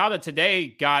Calzada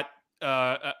today got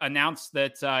announced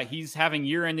that he's having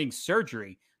year-ending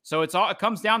surgery. So it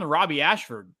comes down to Robbie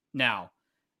Ashford now.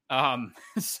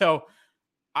 So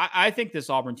I think this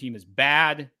Auburn team is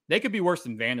bad. They could be worse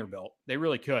than Vanderbilt. They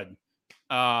really could.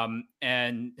 And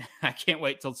I can't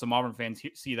wait till some Auburn fans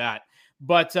see that.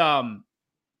 But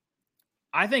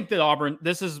I think that Auburn,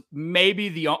 this is maybe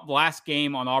the last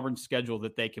game on Auburn's schedule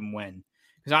that they can win.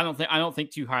 Because I don't think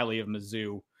too highly of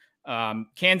Mizzou.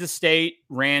 Kansas State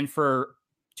ran for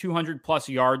 200 plus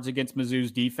yards against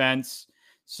Mizzou's defense.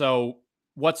 So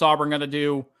what's Auburn going to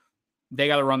do? They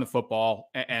got to run the football,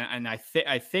 and I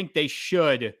think they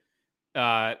should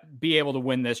be able to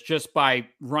win this just by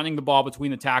running the ball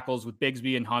between the tackles with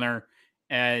Bigsby and Hunter.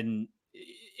 And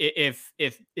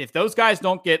if those guys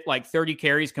don't get 30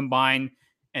 carries combined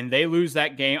and they lose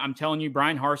that game, I'm telling you,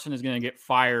 Brian Harsin is going to get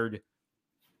fired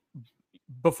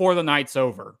before the night's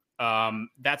over.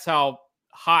 That's how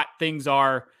hot things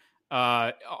are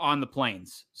on the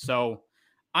Plains. So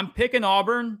I'm picking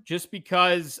Auburn just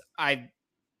because I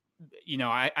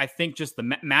think just the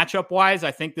matchup wise,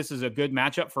 I think this is a good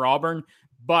matchup for Auburn.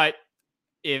 But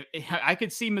if I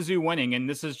could see Mizzou winning, and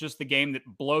this is just the game that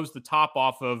blows the top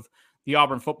off of the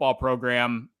Auburn football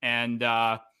program, and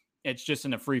it's just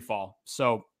in a free fall.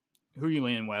 So who are you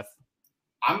leaning with?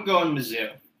 I'm going Mizzou.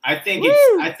 I think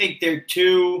I think they're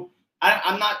too.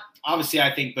 I'm not. Obviously,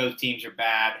 I think both teams are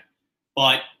bad,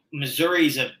 but Missouri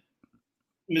doesn't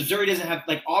have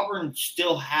Auburn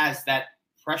still has that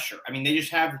pressure. I mean, they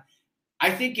just have. I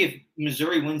think if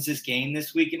Missouri wins this game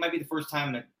this week, it might be the first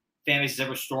time that fan base has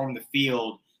ever stormed the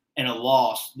field in a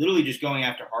loss, literally just going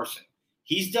after Harsin.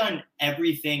 He's done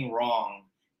everything wrong.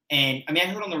 And I mean, I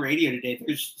heard on the radio today,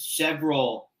 there's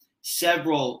several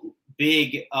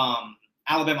big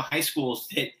Alabama high schools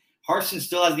that Harsin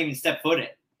still hasn't even stepped foot in.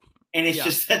 And it's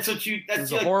just, that's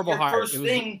a horrible your first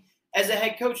thing as a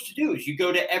head coach to do is you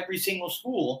go to every single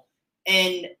school.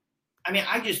 And I mean,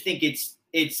 I just think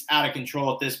it's out of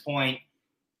control at this point.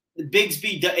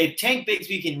 If Tank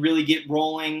Bigsby can really get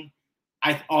rolling,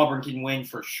 Auburn can win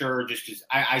for sure. Just because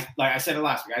like I said it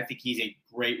last week, I think he's a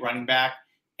great running back,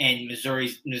 and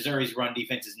Missouri's run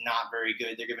defense is not very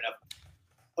good. They're giving up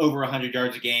over 100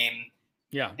 yards a game.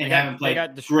 Yeah, and haven't played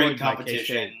great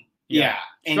competition. Yeah,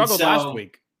 struggled last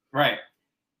week. Right.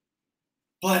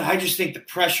 But I just think the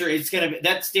pressure,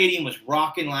 that stadium was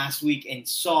rocking last week and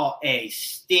saw a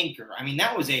stinker. I mean,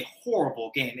 that was a horrible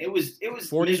game. It was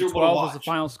 40-12 was the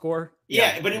final score.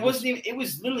 Yeah, but it wasn't even, it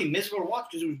was literally miserable to watch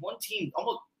because it was one team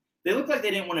they looked like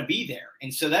they didn't want to be there.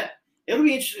 And so it'll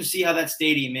be interesting to see how that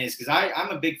stadium is because I'm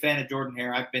a big fan of Jordan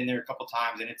Hare. I've been there a couple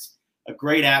times and it's a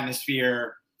great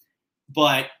atmosphere.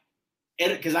 But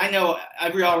because I know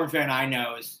every Auburn fan I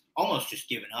know is almost just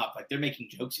given up. Like they're making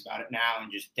jokes about it now and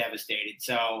just devastated.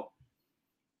 So,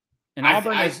 and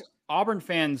Auburn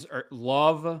fans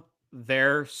love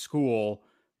their school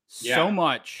so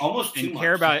much, almost too and much.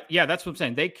 Care about it. Yeah, that's what I'm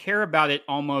saying. They care about it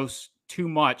almost too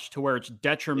much to where it's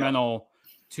detrimental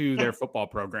to their football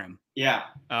program. Yeah.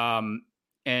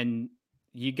 And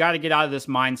you got to get out of this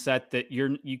mindset that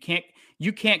you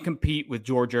can't compete with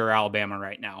Georgia or Alabama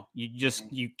right now.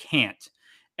 You can't.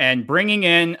 And bringing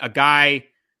in a guy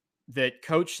that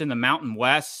coached in the Mountain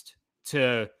West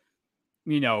to,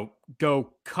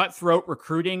 go cutthroat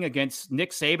recruiting against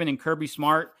Nick Saban and Kirby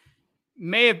Smart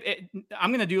I'm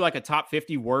going to do like a top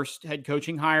 50 worst head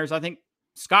coaching hires. I think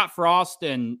Scott Frost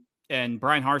and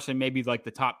Brian Harsin may be like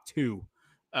the top two.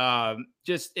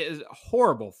 Just is a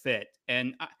horrible fit.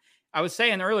 And I was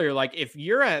saying earlier, like if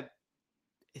you're a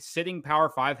sitting Power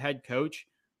 5 head coach,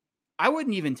 I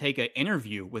wouldn't even take an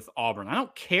interview with Auburn. I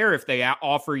don't care if they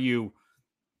offer you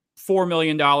 $4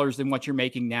 million than what you're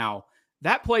making now.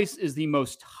 That place is the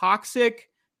most toxic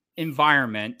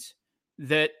environment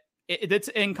that's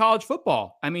in college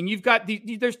football. I mean, you've got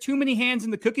there's too many hands in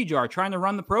the cookie jar trying to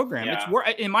run the program. Yeah.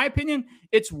 In my opinion,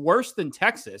 it's worse than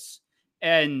Texas.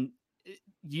 And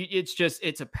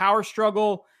it's a power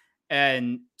struggle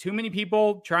and too many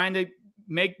people trying to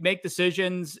make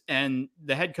decisions. And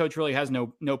the head coach really has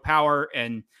no power.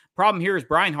 And problem here is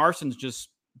Brian Harsin's just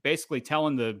basically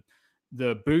telling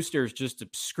the boosters just to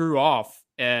screw off.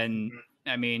 And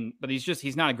I mean, but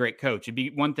he's not a great coach. It'd be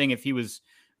one thing if he was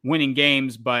winning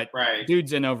games, but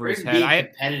dude's in over his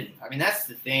head. Competitive. I mean, that's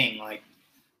the thing. Like,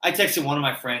 I texted one of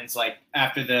my friends, like,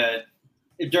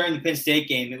 during the Penn State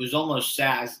game, it was almost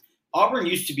sad. Auburn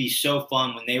used to be so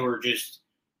fun when they were just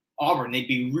Auburn. They'd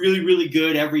be really, really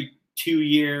good every 2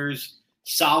 years,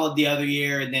 solid the other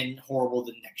year, and then horrible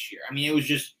the next year. I mean, it was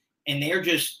just, and they're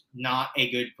just not a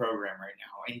good program right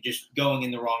now and just going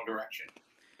in the wrong direction.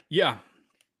 Yeah.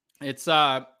 It's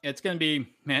gonna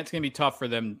be tough for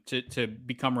them to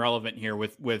become relevant here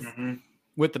with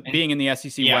being in the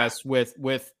SEC West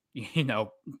with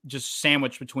just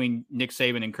sandwiched between Nick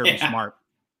Saban and Kirby Smart.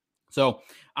 So,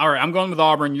 all right, I'm going with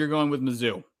Auburn. You're going with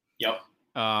Mizzou. Yep.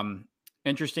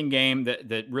 Interesting game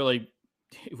that really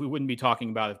we wouldn't be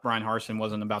talking about if Brian Harsin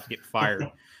wasn't about to get fired.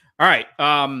 All right.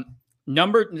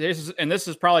 This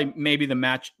is probably maybe the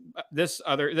match. This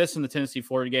in the Tennessee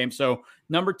Florida game. So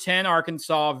number 10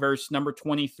 Arkansas versus number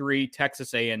 23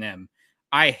 Texas A&M.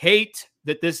 I hate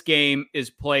that this game is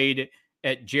played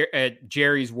at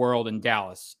Jerry's World in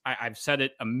Dallas. I've said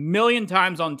it a million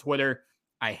times on Twitter.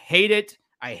 I hate it.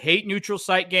 I hate neutral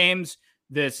site games.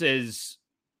 It is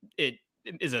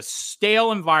a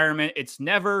stale environment. It's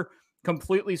never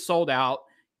completely sold out.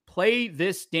 Play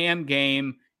this damn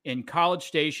game in College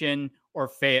Station or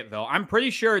Fayetteville. I'm pretty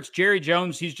sure it's Jerry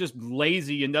Jones. He's just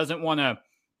lazy and doesn't want to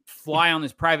fly on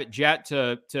his private jet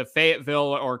to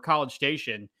Fayetteville or College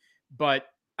Station. But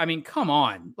I mean, come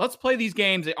on. Let's play these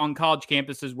games on college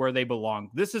campuses where they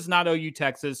belong. This is not OU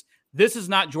Texas. This is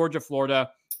not Georgia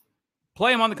Florida.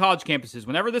 Play them on the college campuses.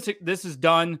 Whenever this is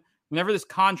done, whenever this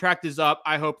contract is up,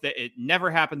 I hope that it never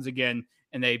happens again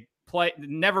and they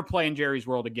never play in Jerry's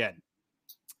World again.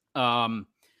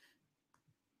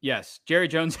 Yes, Jerry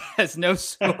Jones has no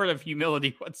sort of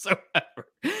humility whatsoever.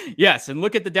 Yes, and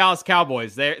look at the Dallas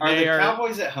Cowboys. Are the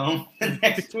Cowboys at home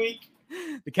next week?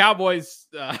 The Cowboys.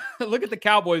 Look at the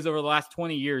Cowboys over the last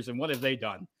 20 years, and what have they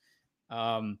done?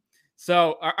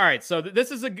 So, all right. So this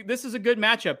is a good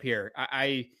matchup here.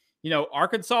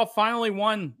 Arkansas finally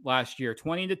won last year,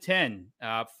 20-10.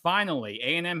 Finally,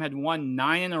 A&M had won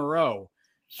 9 in a row.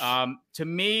 To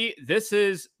me, this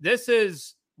is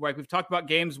like we've talked about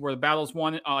games where the battle's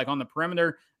won like on the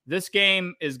perimeter. This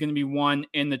game is going to be won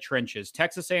in the trenches.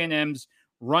 Texas A&M's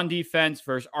run defense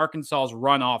versus Arkansas's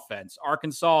run offense.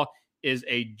 Arkansas is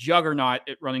a juggernaut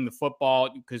at running the football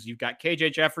because you've got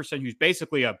KJ Jefferson, who's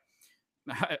basically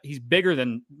he's bigger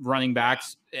than running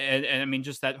backs. And I mean,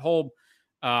 just that whole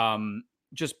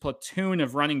just platoon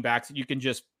of running backs that you can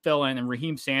just fill in. And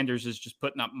Raheem Sanders is just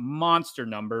putting up monster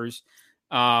numbers.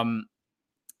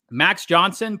 Max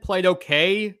Johnson played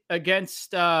okay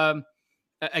against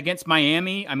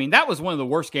Miami. I mean, that was one of the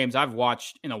worst games I've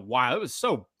watched in a while. It was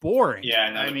so boring.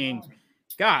 Yeah, I mean,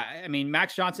 God,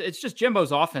 Max Johnson, it's just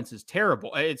Jimbo's offense is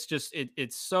terrible. It's just,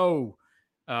 it's so,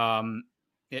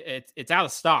 it's out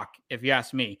of stock, if you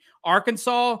ask me.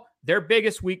 Arkansas, their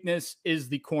biggest weakness is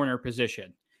the corner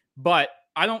position. But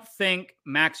I don't think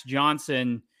Max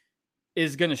Johnson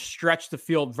is going to stretch the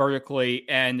field vertically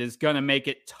and is going to make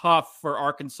it tough for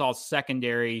Arkansas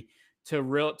secondary to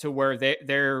where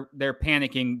they're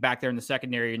panicking back there in the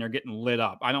secondary and they're getting lit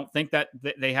up. I don't think that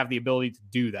they have the ability to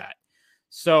do that.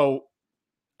 So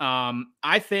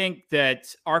I think that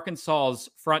Arkansas's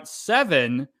front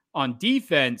seven on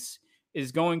defense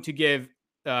is going to give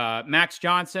Max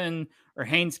Johnson or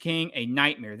Haynes King a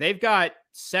nightmare. They've got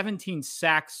 17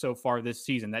 sacks so far this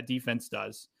season. That defense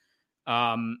does.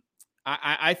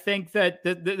 I think that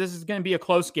this is going to be a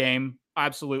close game.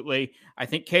 Absolutely. I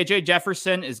think KJ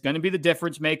Jefferson is going to be the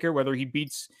difference maker, whether he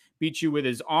beats you with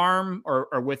his arm or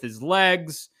with his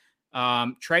legs.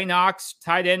 Trey Knox,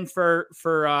 tight end for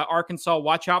Arkansas.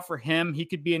 Watch out for him. He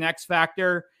could be an X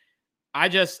factor.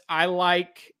 I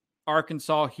like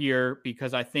Arkansas here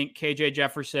because I think KJ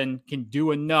Jefferson can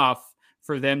do enough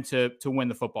for them to win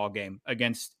the football game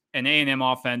against an A&M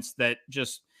offense that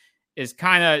just is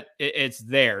kind of, it's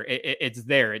there. It's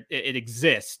there. It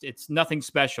exists. It's nothing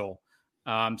special.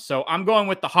 So I'm going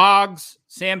with the Hogs,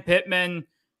 Sam Pittman,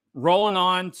 rolling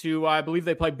on to, I believe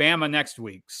they play Bama next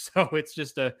week. So it's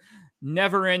just a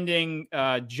never-ending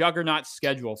juggernaut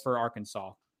schedule for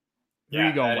Arkansas. Who are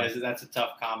you going with? That's a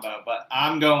tough combo, but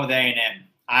I'm going with A&M.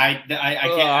 I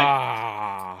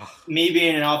can't. Me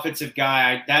being an offensive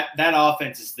guy, that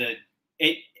offense is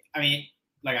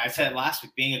like I said last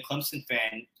week, being a Clemson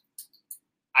fan,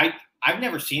 I've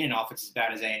never seen an offense as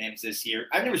bad as A&M's this year.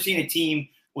 I've never seen a team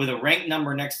with a ranked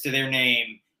number next to their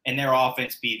name and their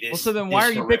offense be this. Well, so then why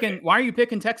are you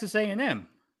picking Texas A&M?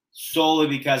 Solely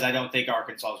because I don't think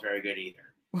Arkansas is very good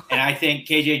either. And I think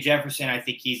KJ Jefferson, I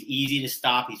think he's easy to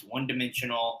stop. He's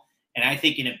one-dimensional. And I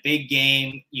think in a big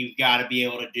game, you've got to be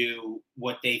able to do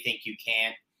what they think you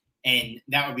can't. And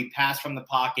that would be pass from the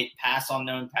pocket, pass on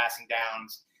known passing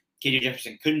downs. KJ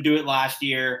Jefferson couldn't do it last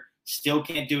year, still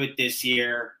can't do it this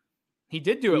year. He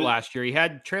did do it last year. He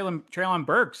had Treylon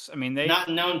Burks. I mean, not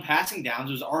known passing downs.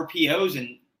 It was RPOs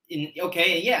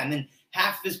and then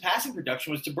half of his passing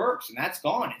production was to Burks, and that's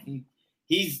gone. And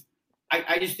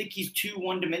I just think he's too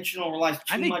one-dimensional, relies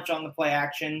too much on the play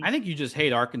action. I think you just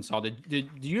hate Arkansas. Do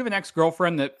you have an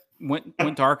ex-girlfriend that went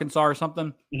to Arkansas or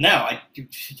something? No. Do you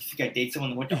think I date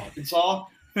someone that went to Arkansas?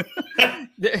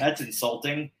 That's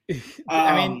insulting.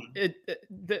 A&M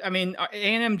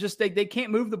just they can't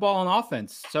move the ball on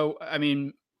offense. So I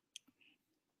mean,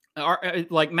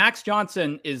 like Max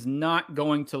Johnson is not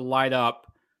going to light up.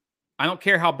 I don't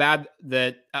care how bad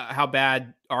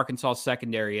Arkansas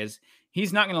secondary is.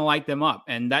 He's not going to light them up,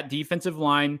 and that defensive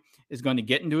line is going to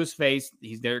get into his face.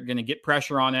 They're going to get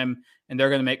pressure on him, and they're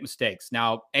going to make mistakes.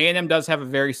 Now, A&M does have a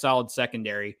very solid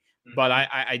secondary, but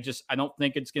I don't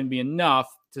think it's going to be enough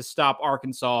to stop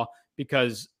Arkansas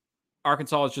because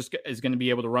Arkansas is going to be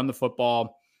able to run the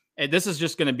football. And this is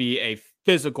just going to be a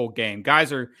physical game.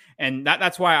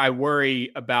 That's why I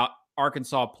worry about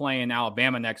Arkansas playing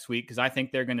Alabama next week because I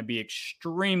think they're going to be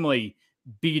extremely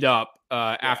beat up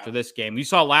after this game. You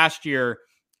saw last year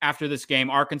after this game,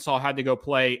 Arkansas had to go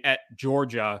play at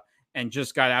Georgia and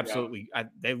just got absolutely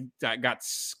they got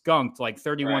skunked like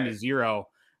 31-0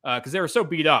 because they were so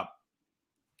beat up.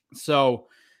 So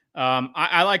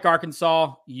I like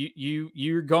Arkansas.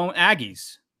 You're going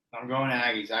Aggies. I'm going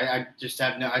Aggies. I just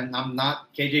have no. I'm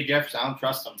not KJ Jefferson. I don't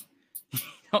trust him. You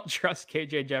don't trust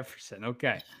KJ Jefferson.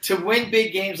 Okay. To win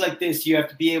big games like this, you have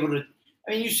to be able to.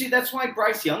 I mean, you see, that's why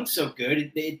Bryce Young's so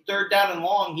good. Third down and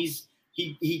long, he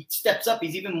steps up.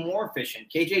 He's even more efficient.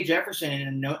 KJ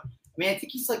Jefferson, I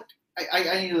think he's like I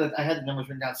had the numbers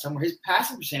written down somewhere. His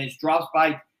passing percentage drops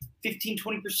by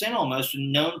 15-20% almost with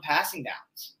known passing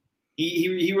downs.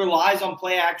 He relies on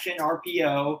play action,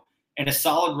 RPO, and a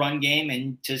solid run game,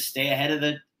 and to stay ahead of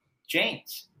the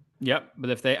chains. Yep. But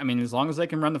as long as they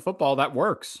can run the football, that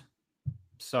works.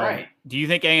 So Right. do you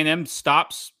think A&M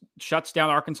shuts down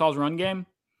Arkansas's run game?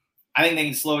 I think they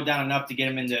can slow it down enough to get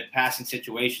him into passing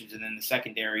situations, and then the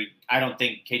secondary. I don't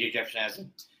think KJ Jefferson has a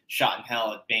shot in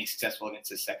hell at being successful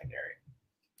against his secondary.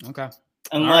 Okay.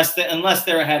 Unless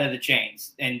they're ahead of the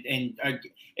chains, and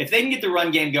if they can get the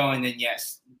run game going, then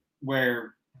yes,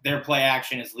 where their play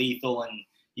action is lethal, and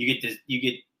you get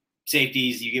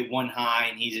safeties, you get one high,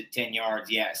 and he's at 10 yards.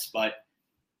 Yes, but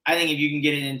I think if you can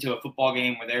get it into a football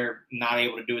game where they're not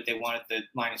able to do what they want at the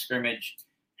line of scrimmage,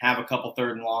 have a couple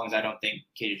third and longs, I don't think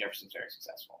KJ Jefferson's very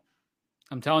successful.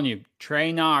 I'm telling you,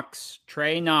 Trey Knox,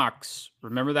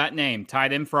 remember that name,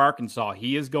 tight end for Arkansas.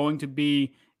 He is going to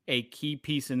be a key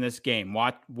piece in this game.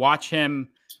 Watch him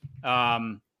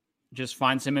just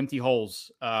find some empty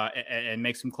holes and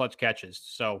make some clutch catches.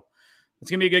 So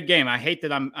it's going to be a good game. I hate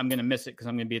that I'm going to miss it because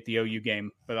I'm going to be at the OU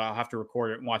game, but I'll have to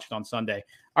record it and watch it on Sunday.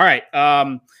 All right.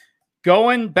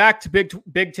 Going back to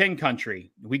Big Ten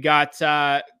country, we got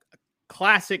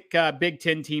classic Big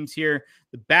Ten teams here.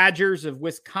 The Badgers of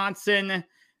Wisconsin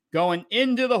going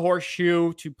into the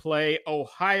Horseshoe to play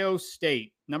Ohio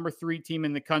State, number 3 team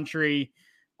in the country.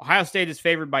 Ohio State is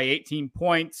favored by 18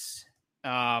 points.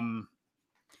 They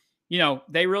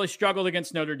really struggled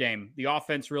against Notre Dame. The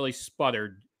offense really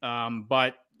sputtered.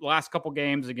 But the last couple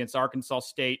games against Arkansas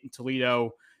State and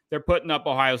Toledo, they're putting up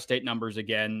Ohio State numbers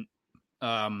again.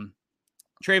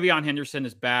 TreVeyon Henderson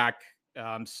is back,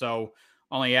 so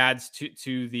only adds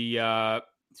to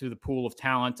the pool of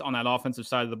talent on that offensive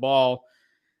side of the ball.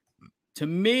 To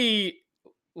me,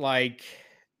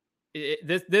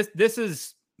 this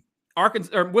is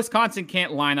Arkansas or Wisconsin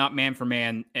can't line up man for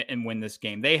man and win this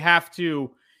game. They have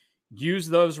to use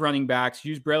those running backs,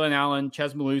 use Braylon Allen,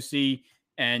 Ches Malusi,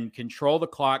 and control the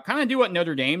clock. Kind of do what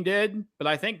Notre Dame did, but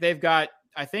I think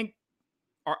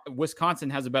Wisconsin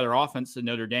has a better offense than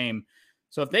Notre Dame.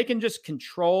 So if they can just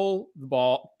control the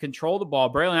ball,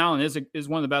 Braylon Allen is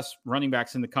one of the best running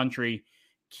backs in the country.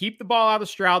 Keep the ball out of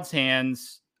Stroud's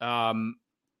hands.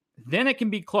 Then it can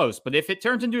be close. But if it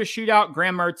turns into a shootout,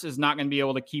 Graham Mertz is not going to be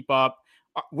able to keep up.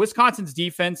 Wisconsin's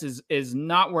defense is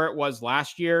not where it was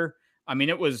last year. I mean,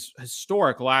 it was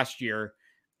historic last year,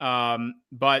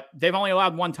 but they've only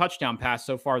allowed 1 touchdown pass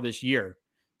so far this year.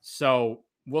 So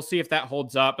we'll see if that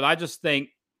holds up. But I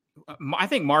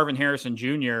think Marvin Harrison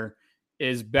Jr.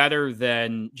 is better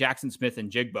than Jackson Smith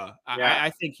and Jigba. Yeah.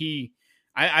 I think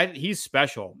he's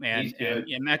special, man. He's good.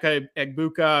 And Emeka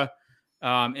Egbuka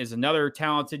is another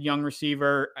talented young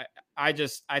receiver. I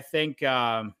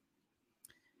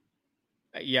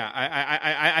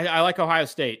like Ohio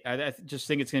State. I just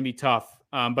think it's going to be tough.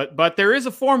 But there is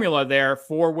a formula there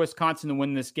for Wisconsin to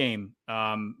win this game.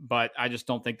 But I just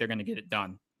don't think thare going to get it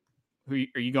done. Are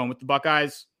you going with the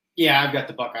Buckeyes? Yeah, I've got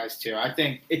the Buckeyes too. I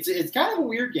think it's kind of a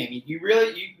weird game. You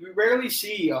rarely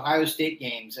see Ohio State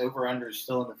games over/under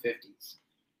still in the 50s,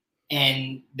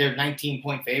 and they're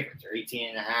 19-point favorites or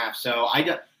 18.5. So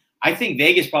I think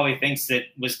Vegas probably thinks that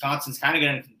Wisconsin's kind of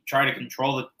going to try to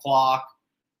control the clock,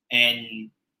 and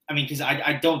I mean because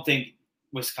I don't think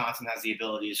Wisconsin has the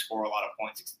ability to score a lot of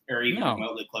points or even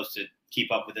remotely close to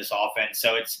keep up with this offense.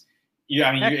 So to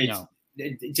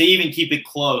even keep it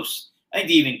close. I think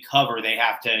to even cover, they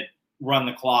have to run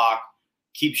the clock,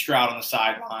 keep Stroud on the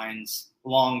sidelines,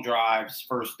 long drives,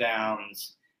 first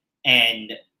downs,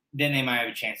 and then they might have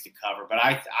a chance to cover. But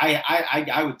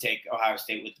I would take Ohio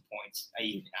State with the points.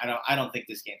 I don't think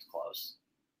this game's close.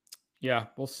 Yeah,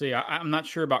 we'll see. I'm not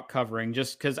sure about covering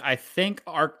just because I think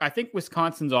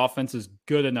Wisconsin's offense is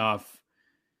good enough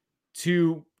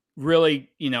to really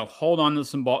hold on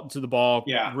to the ball.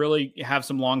 Yeah. Really have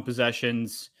some long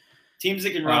possessions. Teams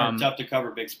that can run are tough to cover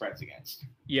big spreads against.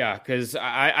 Yeah, because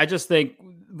I just think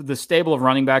the stable of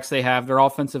running backs they have, their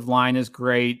offensive line is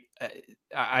great.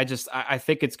 I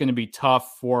think it's going to be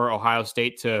tough for Ohio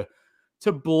State to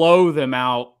blow them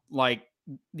out like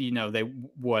they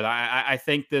would. I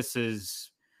think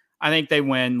they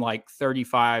win like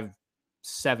 35-17.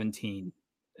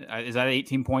 Is that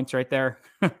 18 points right there?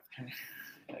 I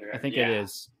think it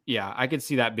is. Yeah, I could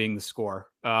see that being the score.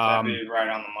 That'd be right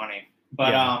on the money.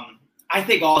 But I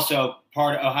think also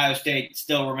part of Ohio State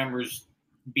still remembers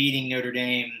beating Notre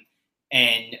Dame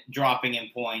and dropping in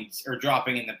points or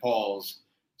dropping in the polls.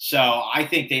 So I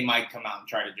think they might come out and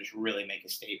try to just really make a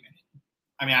statement.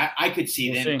 I mean, I could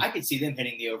see them. I could see them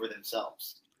hitting the over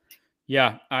themselves.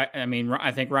 Yeah,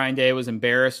 I think Ryan Day was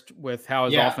embarrassed with how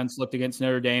his offense looked against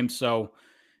Notre Dame. So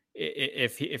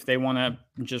if they want to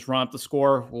just run up the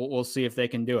score, we'll see if they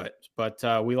can do it. But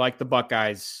we like the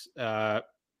Buckeyes.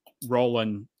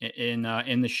 rolling in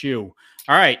the shoe.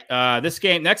 All right, next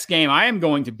game, I am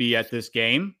going to be at this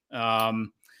game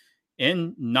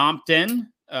in Nompton.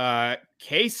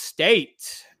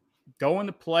 K-State going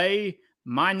to play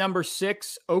my number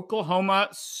 6 Oklahoma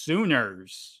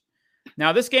Sooners.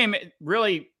 Now, this game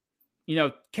really,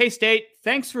 K-State,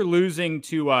 thanks for losing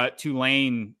to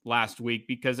Tulane last week,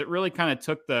 because it really kind of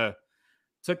took the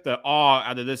awe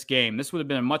out of this game. This would have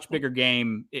been a much bigger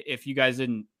game if you guys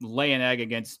didn't lay an egg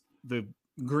against the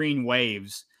Green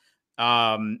Waves.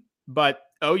 But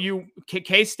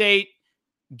K-State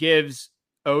gives,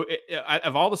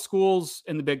 of all the schools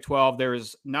in the Big 12, there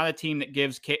is not a team that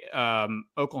gives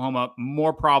Oklahoma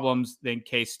more problems than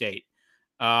K-State.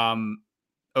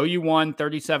 OU won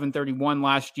 37-31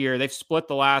 last year. They've split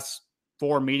the last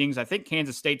 4 meetings. I think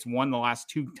Kansas State's won the last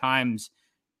 2 times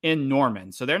in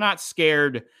Norman. So they're not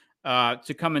scared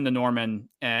to come into Norman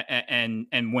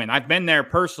and win. I've been there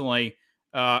personally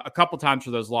a couple times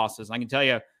for those losses. I can tell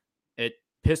you it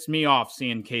pissed me off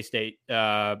seeing K-State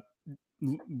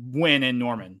win in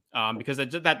Norman because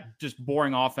that just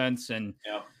boring offense. And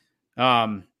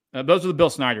those are the Bill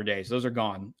Snyder days. Those are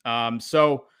gone.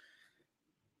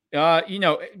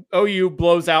 OU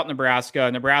blows out Nebraska.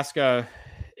 Nebraska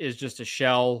is just a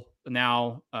shell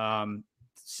now.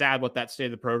 Sad what that state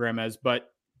of the program is,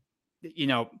 but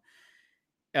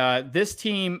this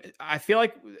team, I feel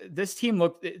like this team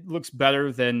looks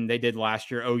better than they did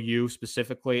last year. OU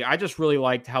specifically, I just really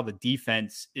liked how the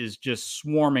defense is just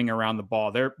swarming around the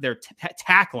ball. They're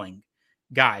tackling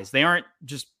guys. They aren't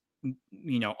just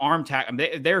arm tackle.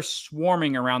 They're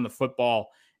swarming around the football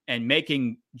and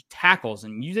making tackles,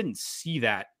 and you didn't see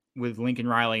that with Lincoln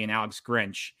Riley and Alex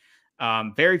Grinch.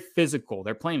 Very physical.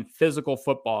 They're playing physical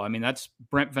football. I mean, that's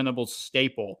Brent Venable's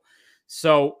staple.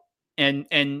 So, and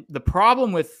the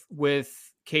problem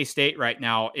with K-State right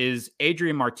now is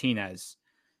Adrian Martinez.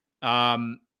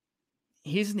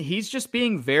 He's just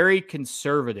being very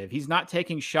conservative. He's not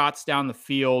taking shots down the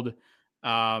field.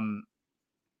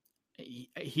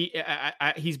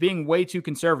 He's being way too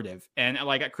conservative. And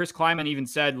like Chris Kleiman even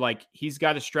said, like, he's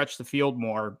got to stretch the field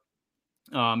more.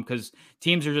 Because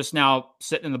teams are just now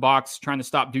sitting in the box trying to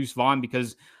stop Deuce Vaughn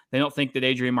because they don't think that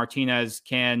Adrian Martinez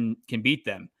can beat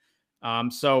them.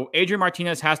 So Adrian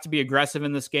Martinez has to be aggressive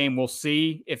in this game. We'll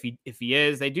see if he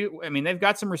is. They do. I mean, they've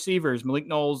got some receivers, Malik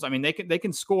Knowles. I mean, they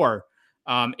can score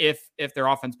if their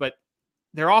offense, but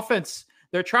their offense,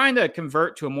 they're trying to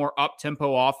convert to a more up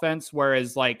tempo offense.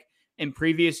 Whereas like in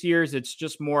previous years, it's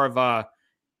just more of a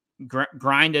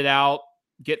grind it out,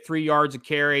 get 3 yards of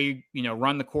carry,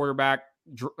 run the quarterback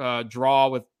draw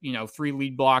with 3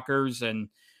 lead blockers and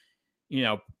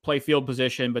play field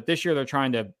position. But this year they're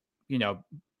trying to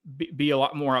be a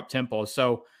lot more up tempo.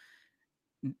 So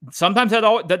sometimes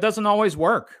that doesn't always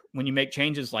work when you make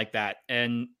changes like that.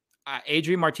 And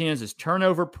Adrian Martinez is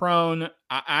turnover prone.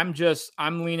 I'm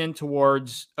leaning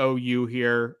towards OU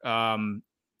here.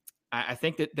 I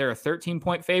think that they're a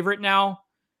 13-point favorite now.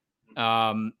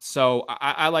 So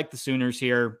I like the Sooners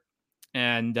here.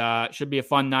 And it should be a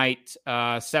fun night.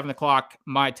 7:00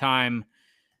 my time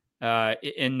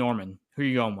in Norman. Who are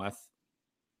you going with?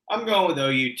 I'm going with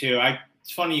OU too.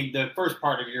 It's funny, the first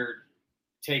part of your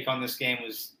take on this game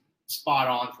was spot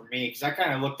on for me because I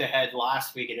kind of looked ahead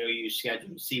last week at OU's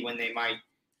schedule to see when they might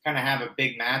kind of have a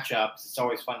big matchup. It's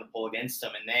always fun to pull against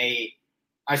them, and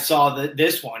I saw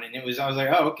this one, and I was like,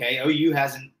 oh, okay, OU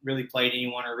hasn't really played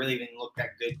anyone or really even looked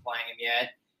that good playing him yet,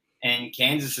 and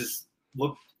Kansas has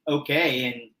looked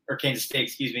okay, or Kansas State,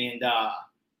 excuse me,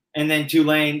 and then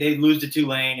Tulane, they lose to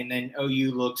Tulane, and then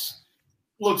OU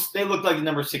they look like the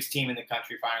number 6 team in the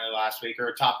country finally last week, or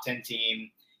a top 10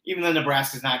 team, even though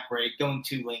Nebraska's not great, going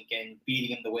to Lincoln,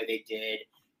 beating them the way they did,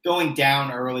 going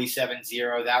down early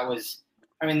 7-0, that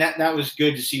was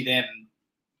good to see them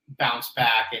bounce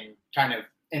back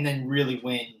and then really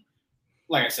win,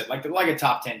 like I said, like a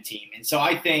top 10 team. And so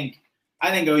I think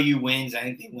OU wins. I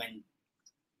think they win.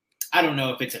 I don't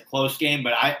know if it's a close game,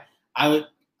 but I would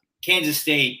Kansas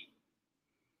State,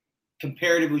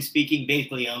 comparatively speaking,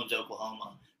 basically owns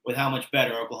Oklahoma with how much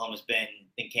better Oklahoma's been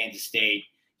than Kansas State.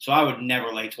 So I would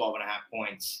never lay 12.5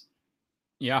 points.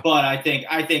 Yeah. But I think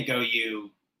OU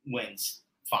wins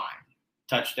fine.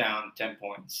 Touchdown, 10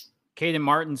 points. Caden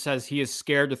Martin says he is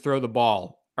scared to throw the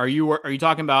ball. Are you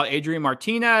talking about Adrian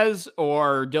Martinez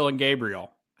or Dylan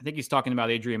Gabriel? I think he's talking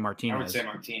about Adrian Martinez. I would say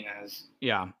Martinez.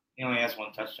 Yeah. He only has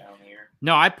 1 touchdown a year.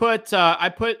 No, I put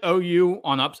OU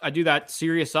on ups. I do that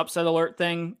serious upset alert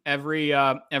thing every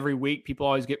week. People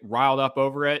always get riled up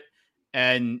over it,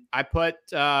 and I put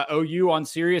OU on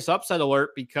serious upset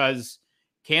alert because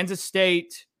Kansas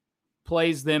State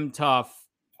plays them tough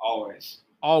always.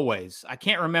 always. I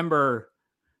can't remember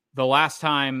the last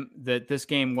time that this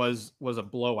game was a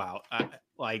blowout.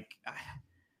 I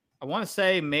want to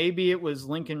say maybe it was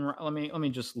Lincoln. Let me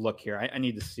just look here. I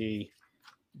need to see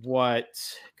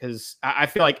because I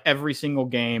feel like every single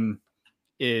game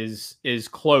is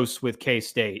close with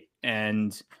K-State,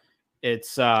 and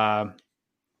it's let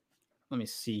me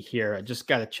see here. I just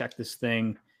got to check this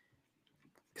thing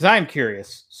because I am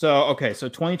curious. So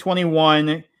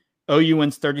 2021 OU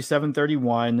wins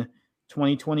 37-31.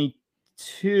 2020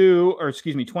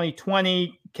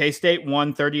 K-State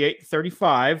won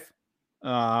 38-35.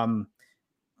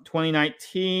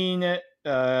 2019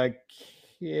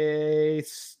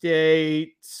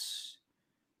 K-State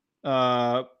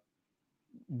won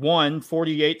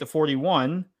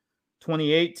 48-41.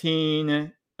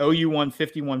 2018 OU won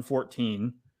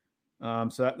 51-14.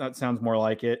 So that sounds more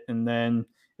like it. And then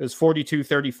it was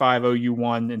 42-35 OU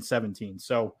won in 17.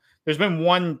 So there's been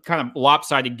one kind of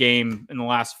lopsided game in the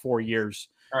last 4 years.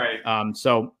 All right.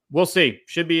 So we'll see.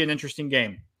 Should be an interesting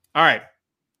game. All right.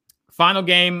 Final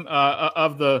game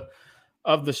of the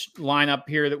lineup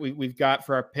here that we've got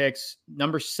for our picks.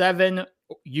 Number 7,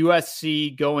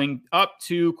 USC going up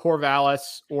to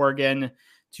Corvallis, Oregon,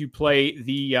 to play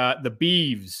the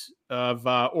Beavs of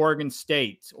Oregon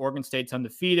State. Oregon State's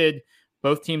undefeated.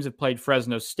 Both teams have played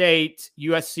Fresno State.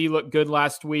 USC looked good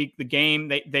last week. The game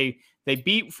they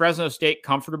beat Fresno State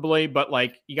comfortably, but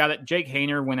you got it. Jake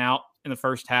Hayner went out in the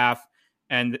first half,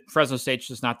 and Fresno State's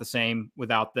just not the same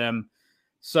without them.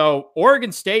 So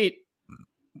Oregon State,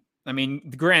 I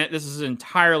mean, granted, this is an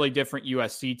entirely different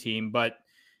USC team, but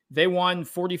they won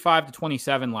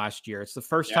 45-27 last year. It's the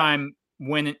first time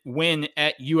win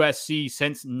at USC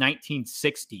since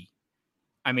 1960.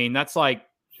 I mean, that's what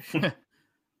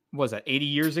was that, 80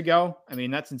 years ago? I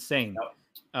mean, that's insane.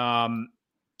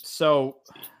 So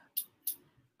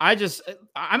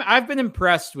I've been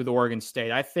impressed with Oregon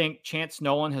State. I think Chance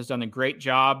Nolan has done a great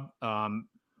job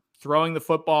throwing the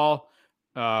football,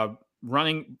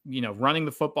 running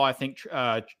the football. I think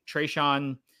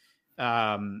Deshaun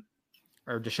Fenwick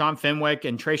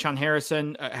and Trayshawn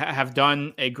Harrison have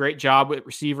done a great job with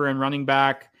receiver and running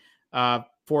back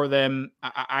for them.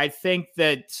 I think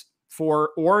that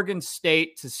for Oregon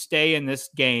State to stay in this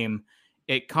game,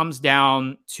 it comes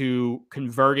down to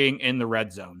converting in the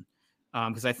red zone.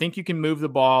 Because I think you can move the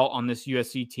ball on this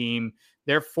USC team.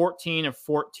 They're 14 of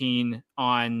 14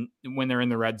 on when they're in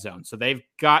the red zone. So they've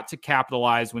got to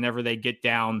capitalize whenever they get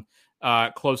down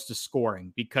close to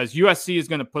scoring, because USC is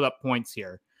going to put up points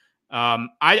here.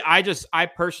 I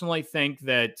personally think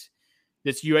that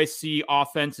this USC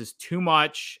offense is too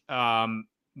much.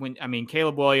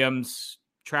 Caleb Williams,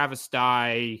 Travis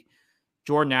Dye,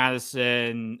 Jordan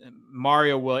Addison,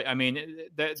 Mario Williams. I mean,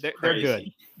 they're good.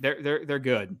 They're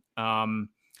good.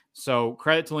 So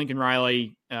credit to Lincoln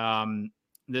Riley.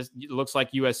 This looks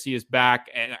like USC is back,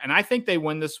 and I think they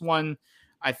win this one.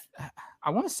 I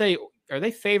want to say, are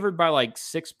they favored by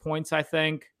 6 points? I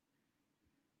think.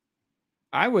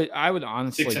 I would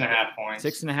honestly 6.5 points.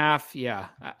 6.5. Yeah,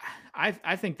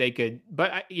 I think they could,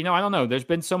 but I don't know. There's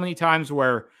been so many times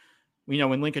where,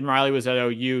 when Lincoln Riley was at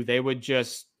OU,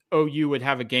 OU would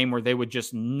have a game where they would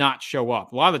just not show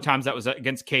up. A lot of the times that was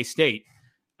against K-State.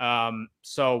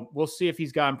 So we'll see if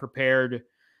he's gotten prepared.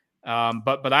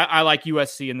 But I like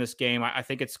USC in this game. I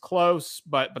think it's close,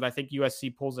 but I think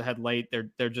USC pulls ahead late.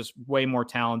 They're just way more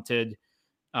talented.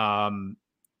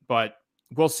 But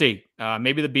we'll see.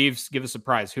 Maybe the Beavs give a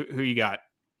surprise. Who you got?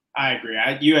 I agree.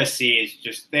 USC is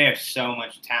just, they have so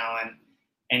much talent.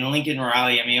 And Lincoln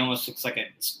Riley, he almost looks like a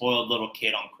spoiled little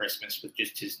kid on Christmas with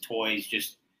just his toys.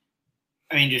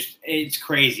 It's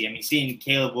crazy. Seeing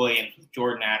Caleb Williams with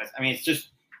Jordan Addison,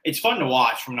 it's fun to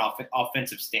watch from an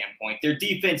offensive standpoint. Their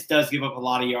defense does give up a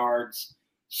lot of yards.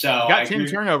 So got 10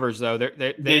 turnovers, though.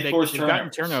 They've gotten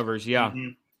turnovers, yeah. Mm-hmm.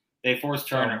 They force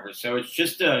turnovers. So it's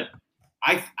just I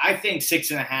think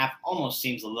 6.5 almost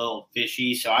seems a little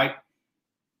fishy. So I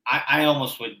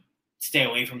almost would stay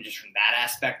away from that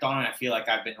aspect on it. I feel like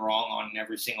I've been wrong on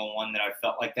every single one that I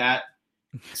felt like that.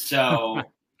 So,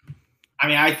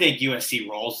 I think USC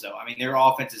rolls, though. Their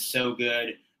offense is so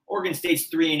good. Oregon State's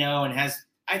 3-0 and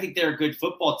I think they're a good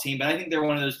football team, but I think they're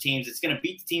one of those teams that's going to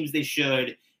beat the teams they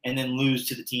should and then lose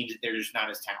to the teams that they're just not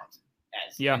as talented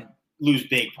as. Yeah. Lose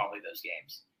big probably those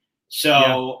games.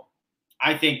 So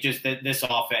I think just that this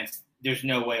offense, there's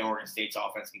no way Oregon State's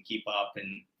offense can keep up,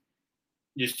 and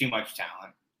just too much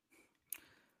talent.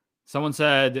 Someone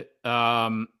said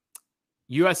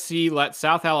USC let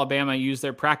South Alabama use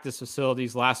their practice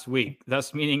facilities last week,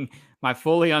 thus meaning my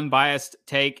fully unbiased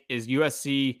take is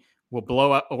USC will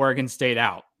blow up Oregon State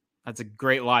out. That's a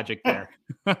great logic there.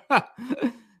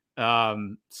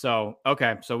 So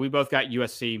we both got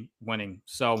USC winning.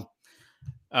 So,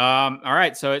 all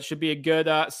right. So it should be a good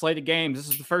slate of games. This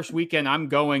is the first weekend I'm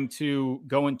going to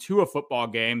a football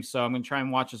game. So I'm going to try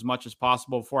and watch as much as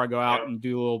possible before I go out and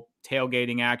do a little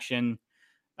tailgating action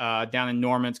down in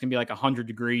Norman. It's going to be like 100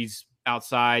 degrees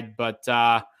outside, but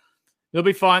it'll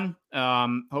be fun.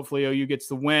 Hopefully OU gets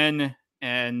the win,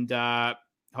 and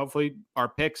hopefully our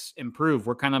picks improve.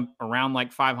 We're kind of around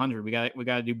like 500. We got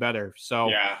to do better. So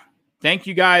yeah. Thank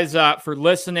you guys for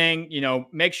listening.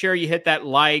 Make sure you hit that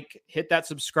like, hit that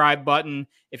subscribe button.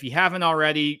 If you haven't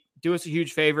already, do us a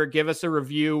huge favor. Give us a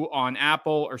review on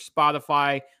Apple or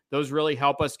Spotify. Those really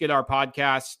help us get our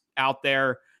podcast out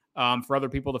there for other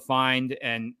people to find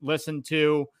and listen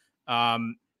to.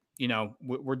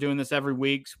 We're doing this every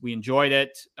week. We enjoyed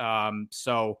it.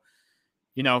 So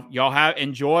y'all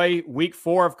enjoy week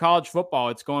 4 of college football.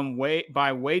 It's going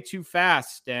way too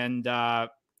fast. And,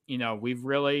 we've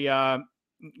really,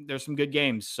 there's some good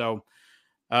games. So,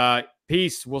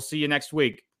 peace. We'll see you next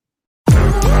week.